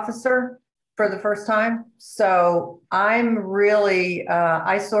content officer for the first time. So I'm really,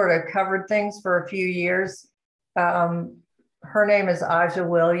 I sort of covered things for a few years. Her name is Aja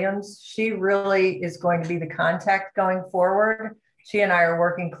Williams. She really is going to be the contact going forward. She and I are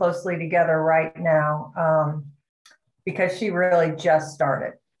working closely together right now because she really just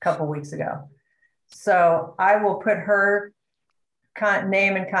started a couple weeks ago. So I will put her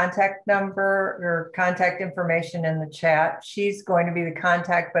name and contact number or contact information in the chat. She's going to be the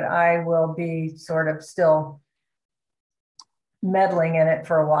contact, but I will be sort of still meddling in it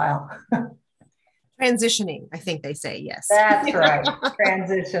for a while. Transitioning, I think they say, yes. That's right,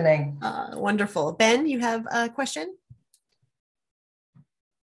 transitioning. Wonderful. Ben, you have a question?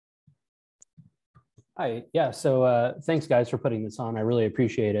 Hi, yeah, so thanks guys for putting this on. I really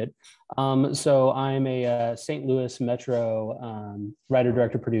appreciate it. So I'm a St. Louis Metro writer,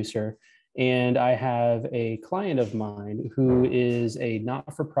 director, producer, and I have a client of mine who is a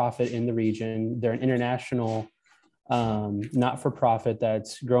not-for-profit in the region. They're an international not-for-profit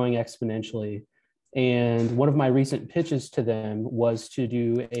that's growing exponentially. And one of my recent pitches to them was to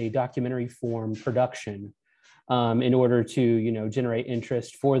do a documentary form production in order to, generate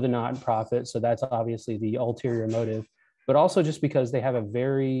interest for the nonprofit. So that's obviously the ulterior motive, but also just because they have a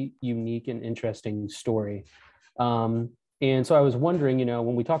very unique and interesting story. And so I was wondering,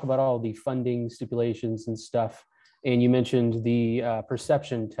 when we talk about all the funding stipulations and stuff, and you mentioned the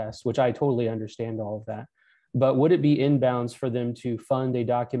perception test, which I totally understand all of that, but would it be inbounds for them to fund a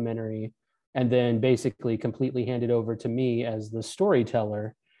documentary and then basically completely hand it over to me as the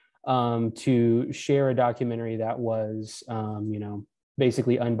storyteller to share a documentary that was,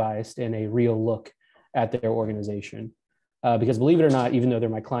 basically unbiased and a real look at their organization? Because believe it or not, even though they're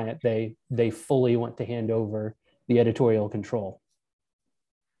my client, they fully want to hand over the editorial control.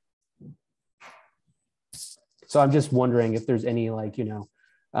 So I'm just wondering if there's any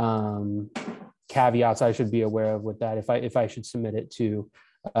caveats I should be aware of with that, if I should submit it to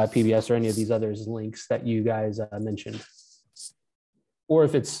PBS or any of these others links that you guys mentioned, or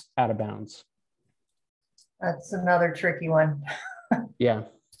if it's out of bounds. That's another tricky one. Yeah.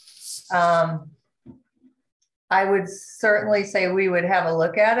 I would certainly say we would have a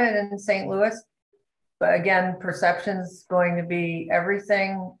look at it in St. Louis. But again, perception's going to be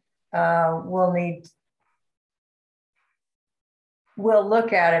everything. We'll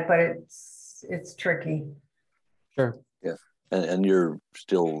look at it, but it's tricky. Sure. Yeah. And you're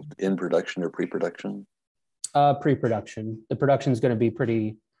still in production or pre-production? Pre-production. The production is going to be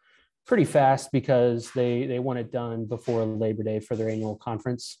pretty fast because they want it done before Labor Day for their annual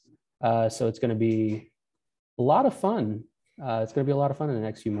conference. So it's going to be a lot of fun. It's going to be a lot of fun in the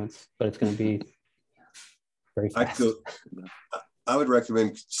next few months, but it's going to be very fast. I would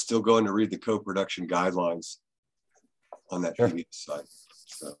recommend still going to read the co-production guidelines on that PBS site.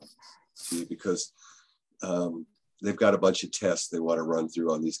 So, because they've got a bunch of tests they want to run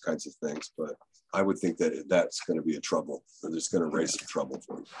through on these kinds of things, but I would think that that's going to be a trouble, or there's going to raise some trouble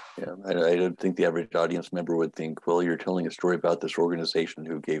for you. Yeah, I don't think the average audience member would think, well, you're telling a story about this organization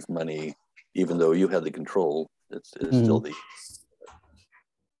who gave money, even though you had the control. It's still the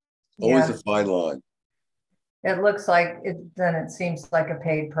always a fine line. It looks like it. Then it seems like a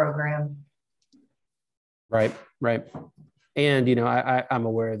paid program. Right. And I'm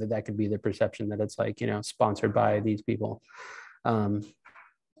aware that could be the perception that it's like sponsored by these people. I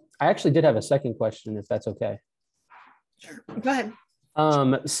actually did have a second question, if that's okay. Sure. Go ahead.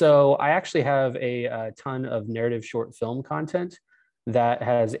 So I actually have a ton of narrative short film content that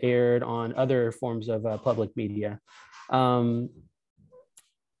has aired on other forms of public media.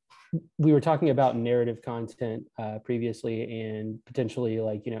 We were talking about narrative content previously, and potentially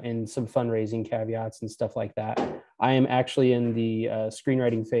in some fundraising caveats and stuff like that. I am actually in the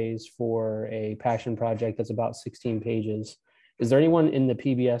screenwriting phase for a passion project that's about 16 pages. Is there anyone in the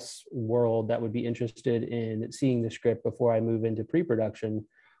PBS world that would be interested in seeing the script before I move into pre-production?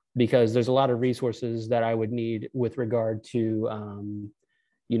 Because there's a lot of resources that I would need with regard to,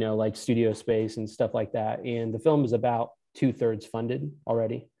 like studio space and stuff like that. And the film is about 2/3 funded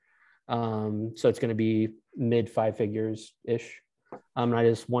already. So it's going to be mid 5 figures-ish. And I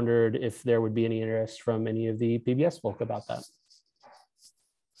just wondered if there would be any interest from any of the PBS folk about that.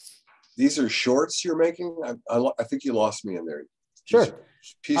 These are shorts you're making? I think you lost me in there. Sure.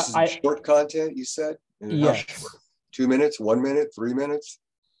 Pieces of short content, you said? Yes. 2 minutes, 1 minute, 3 minutes?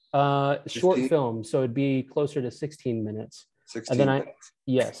 Short film, so it'd be closer to 16 minutes. 16 minutes.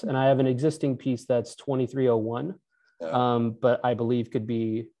 Yes, and I have an existing piece that's 2301, but I believe could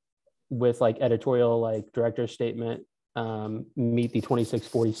be with editorial, director's statement, meet the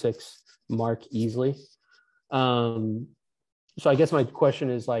 2646 mark easily. So I guess my question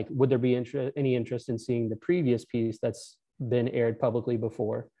is would there be any interest in seeing the previous piece that's been aired publicly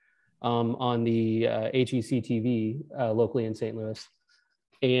before on the HEC TV locally in St. Louis?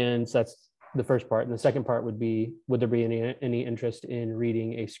 And so that's the first part. And the second part would be, would there be any interest in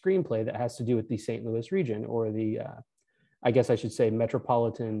reading a screenplay that has to do with the St. Louis region, or the, I guess I should say,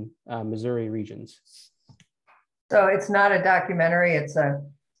 metropolitan Missouri regions? So it's not a documentary, it's a...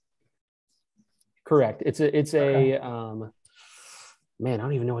 Correct. It's a man, I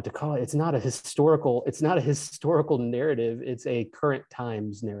don't even know what to call it. It's not a historical narrative. It's a current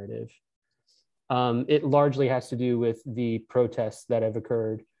times narrative. It largely has to do with the protests that have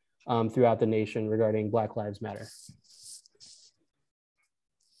occurred throughout the nation regarding Black Lives Matter.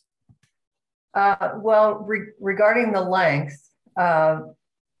 Regarding the length,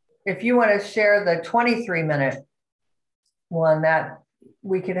 if you want to share the 23-minute one, that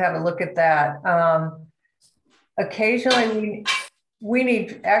we could have a look at that. Occasionally we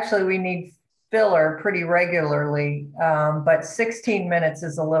need filler pretty regularly, but 16 minutes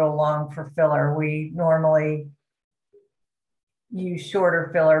is a little long for filler. We normally use shorter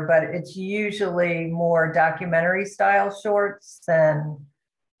filler, but it's usually more documentary style shorts than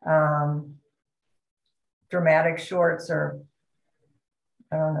dramatic shorts, or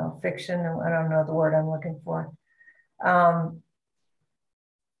I don't know, fiction. I don't know the word I'm looking for.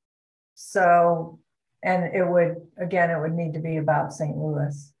 And it would need to be about St.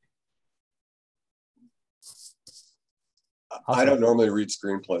 Louis. I don't normally read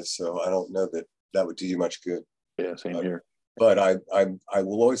screenplays, so I don't know that would do you much good. Yeah, same here. But I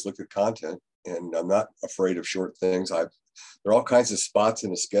will always look at content, and I'm not afraid of short things. There are all kinds of spots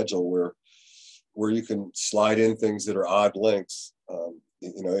in a schedule where you can slide in things that are odd lengths,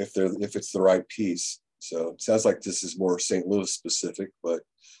 if it's the right piece. So it sounds like this is more St. Louis specific, but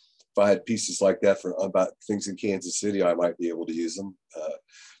if I had pieces like that about things in Kansas City, I might be able to use them.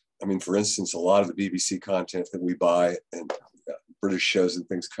 For instance, a lot of the BBC content that we buy and British shows and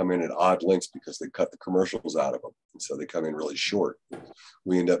things come in at odd lengths because they cut the commercials out of them. And so they come in really short.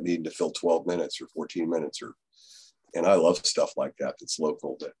 We end up needing to fill 12 minutes or 14 minutes and I love stuff like that that's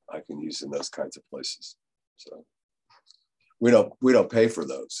local that I can use in those kinds of places. So we don't pay for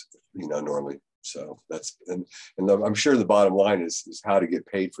those, normally. So that's, and I'm sure the bottom line is how to get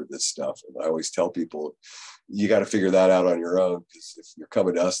paid for this stuff. And I always tell people, you got to figure that out on your own, because if you're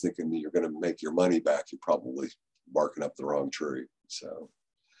coming to us thinking you're going to make your money back, you're probably barking up the wrong tree. So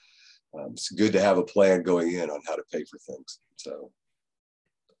it's good to have a plan going in on how to pay for things. So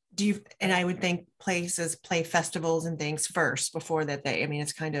and I would think places play festivals and things first before that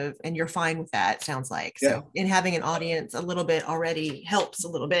it's kind of, and you're fine with that, sounds like. Yeah. So in having an audience a little bit already helps a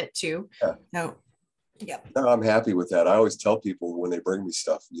little bit too. Yeah. No, I'm happy with that. I always tell people when they bring me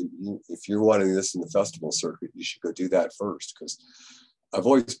stuff, if you're wanting this in the festival circuit, you should go do that first, because I've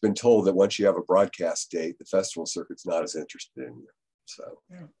always been told that once you have a broadcast date, the festival circuit's not as interested in you. So,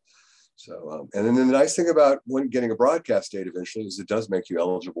 yeah. So, and then the nice thing about getting a broadcast date eventually is it does make you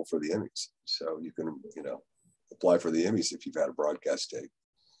eligible for the Emmys. So you can, apply for the Emmys if you've had a broadcast date.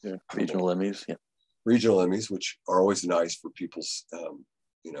 Yeah, regional Emmys. Yeah, regional Emmys, which are always nice for people's,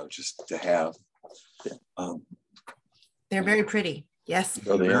 just to have. Yeah. They're very pretty. Yes.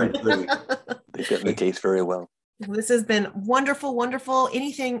 Oh, they very are. pretty. They fit in the case very well. This has been wonderful, wonderful.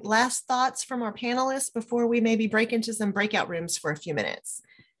 Anything last thoughts from our panelists before we maybe break into some breakout rooms for a few minutes?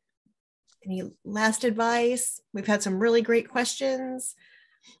 Any last advice? We've had some really great questions.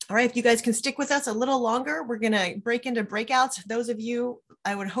 All right, if you guys can stick with us a little longer, we're going to break into breakouts. Those of you,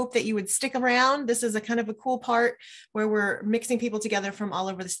 I would hope that you would stick around. This is a kind of a cool part where we're mixing people together from all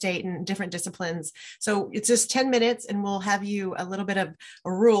over the state and different disciplines. So it's just 10 minutes and we'll have you a little bit of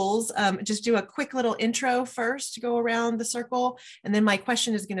rules. Just do a quick little intro first to go around the circle. And then my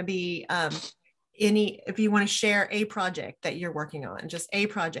question is going to be, if you want to share a project that you're working on, just a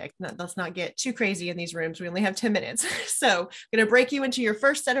project. Let's not get too crazy in these rooms. We only have 10 minutes. So I'm going to break you into your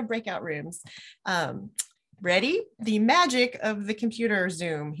first set of breakout rooms. Ready? The magic of the computer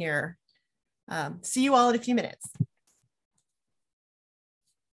Zoom here. See you all in a few minutes.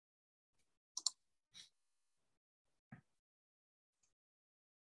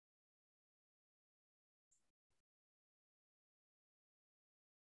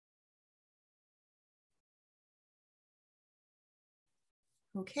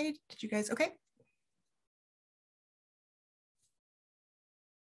 Okay, did you guys, okay?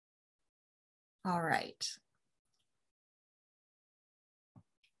 All right,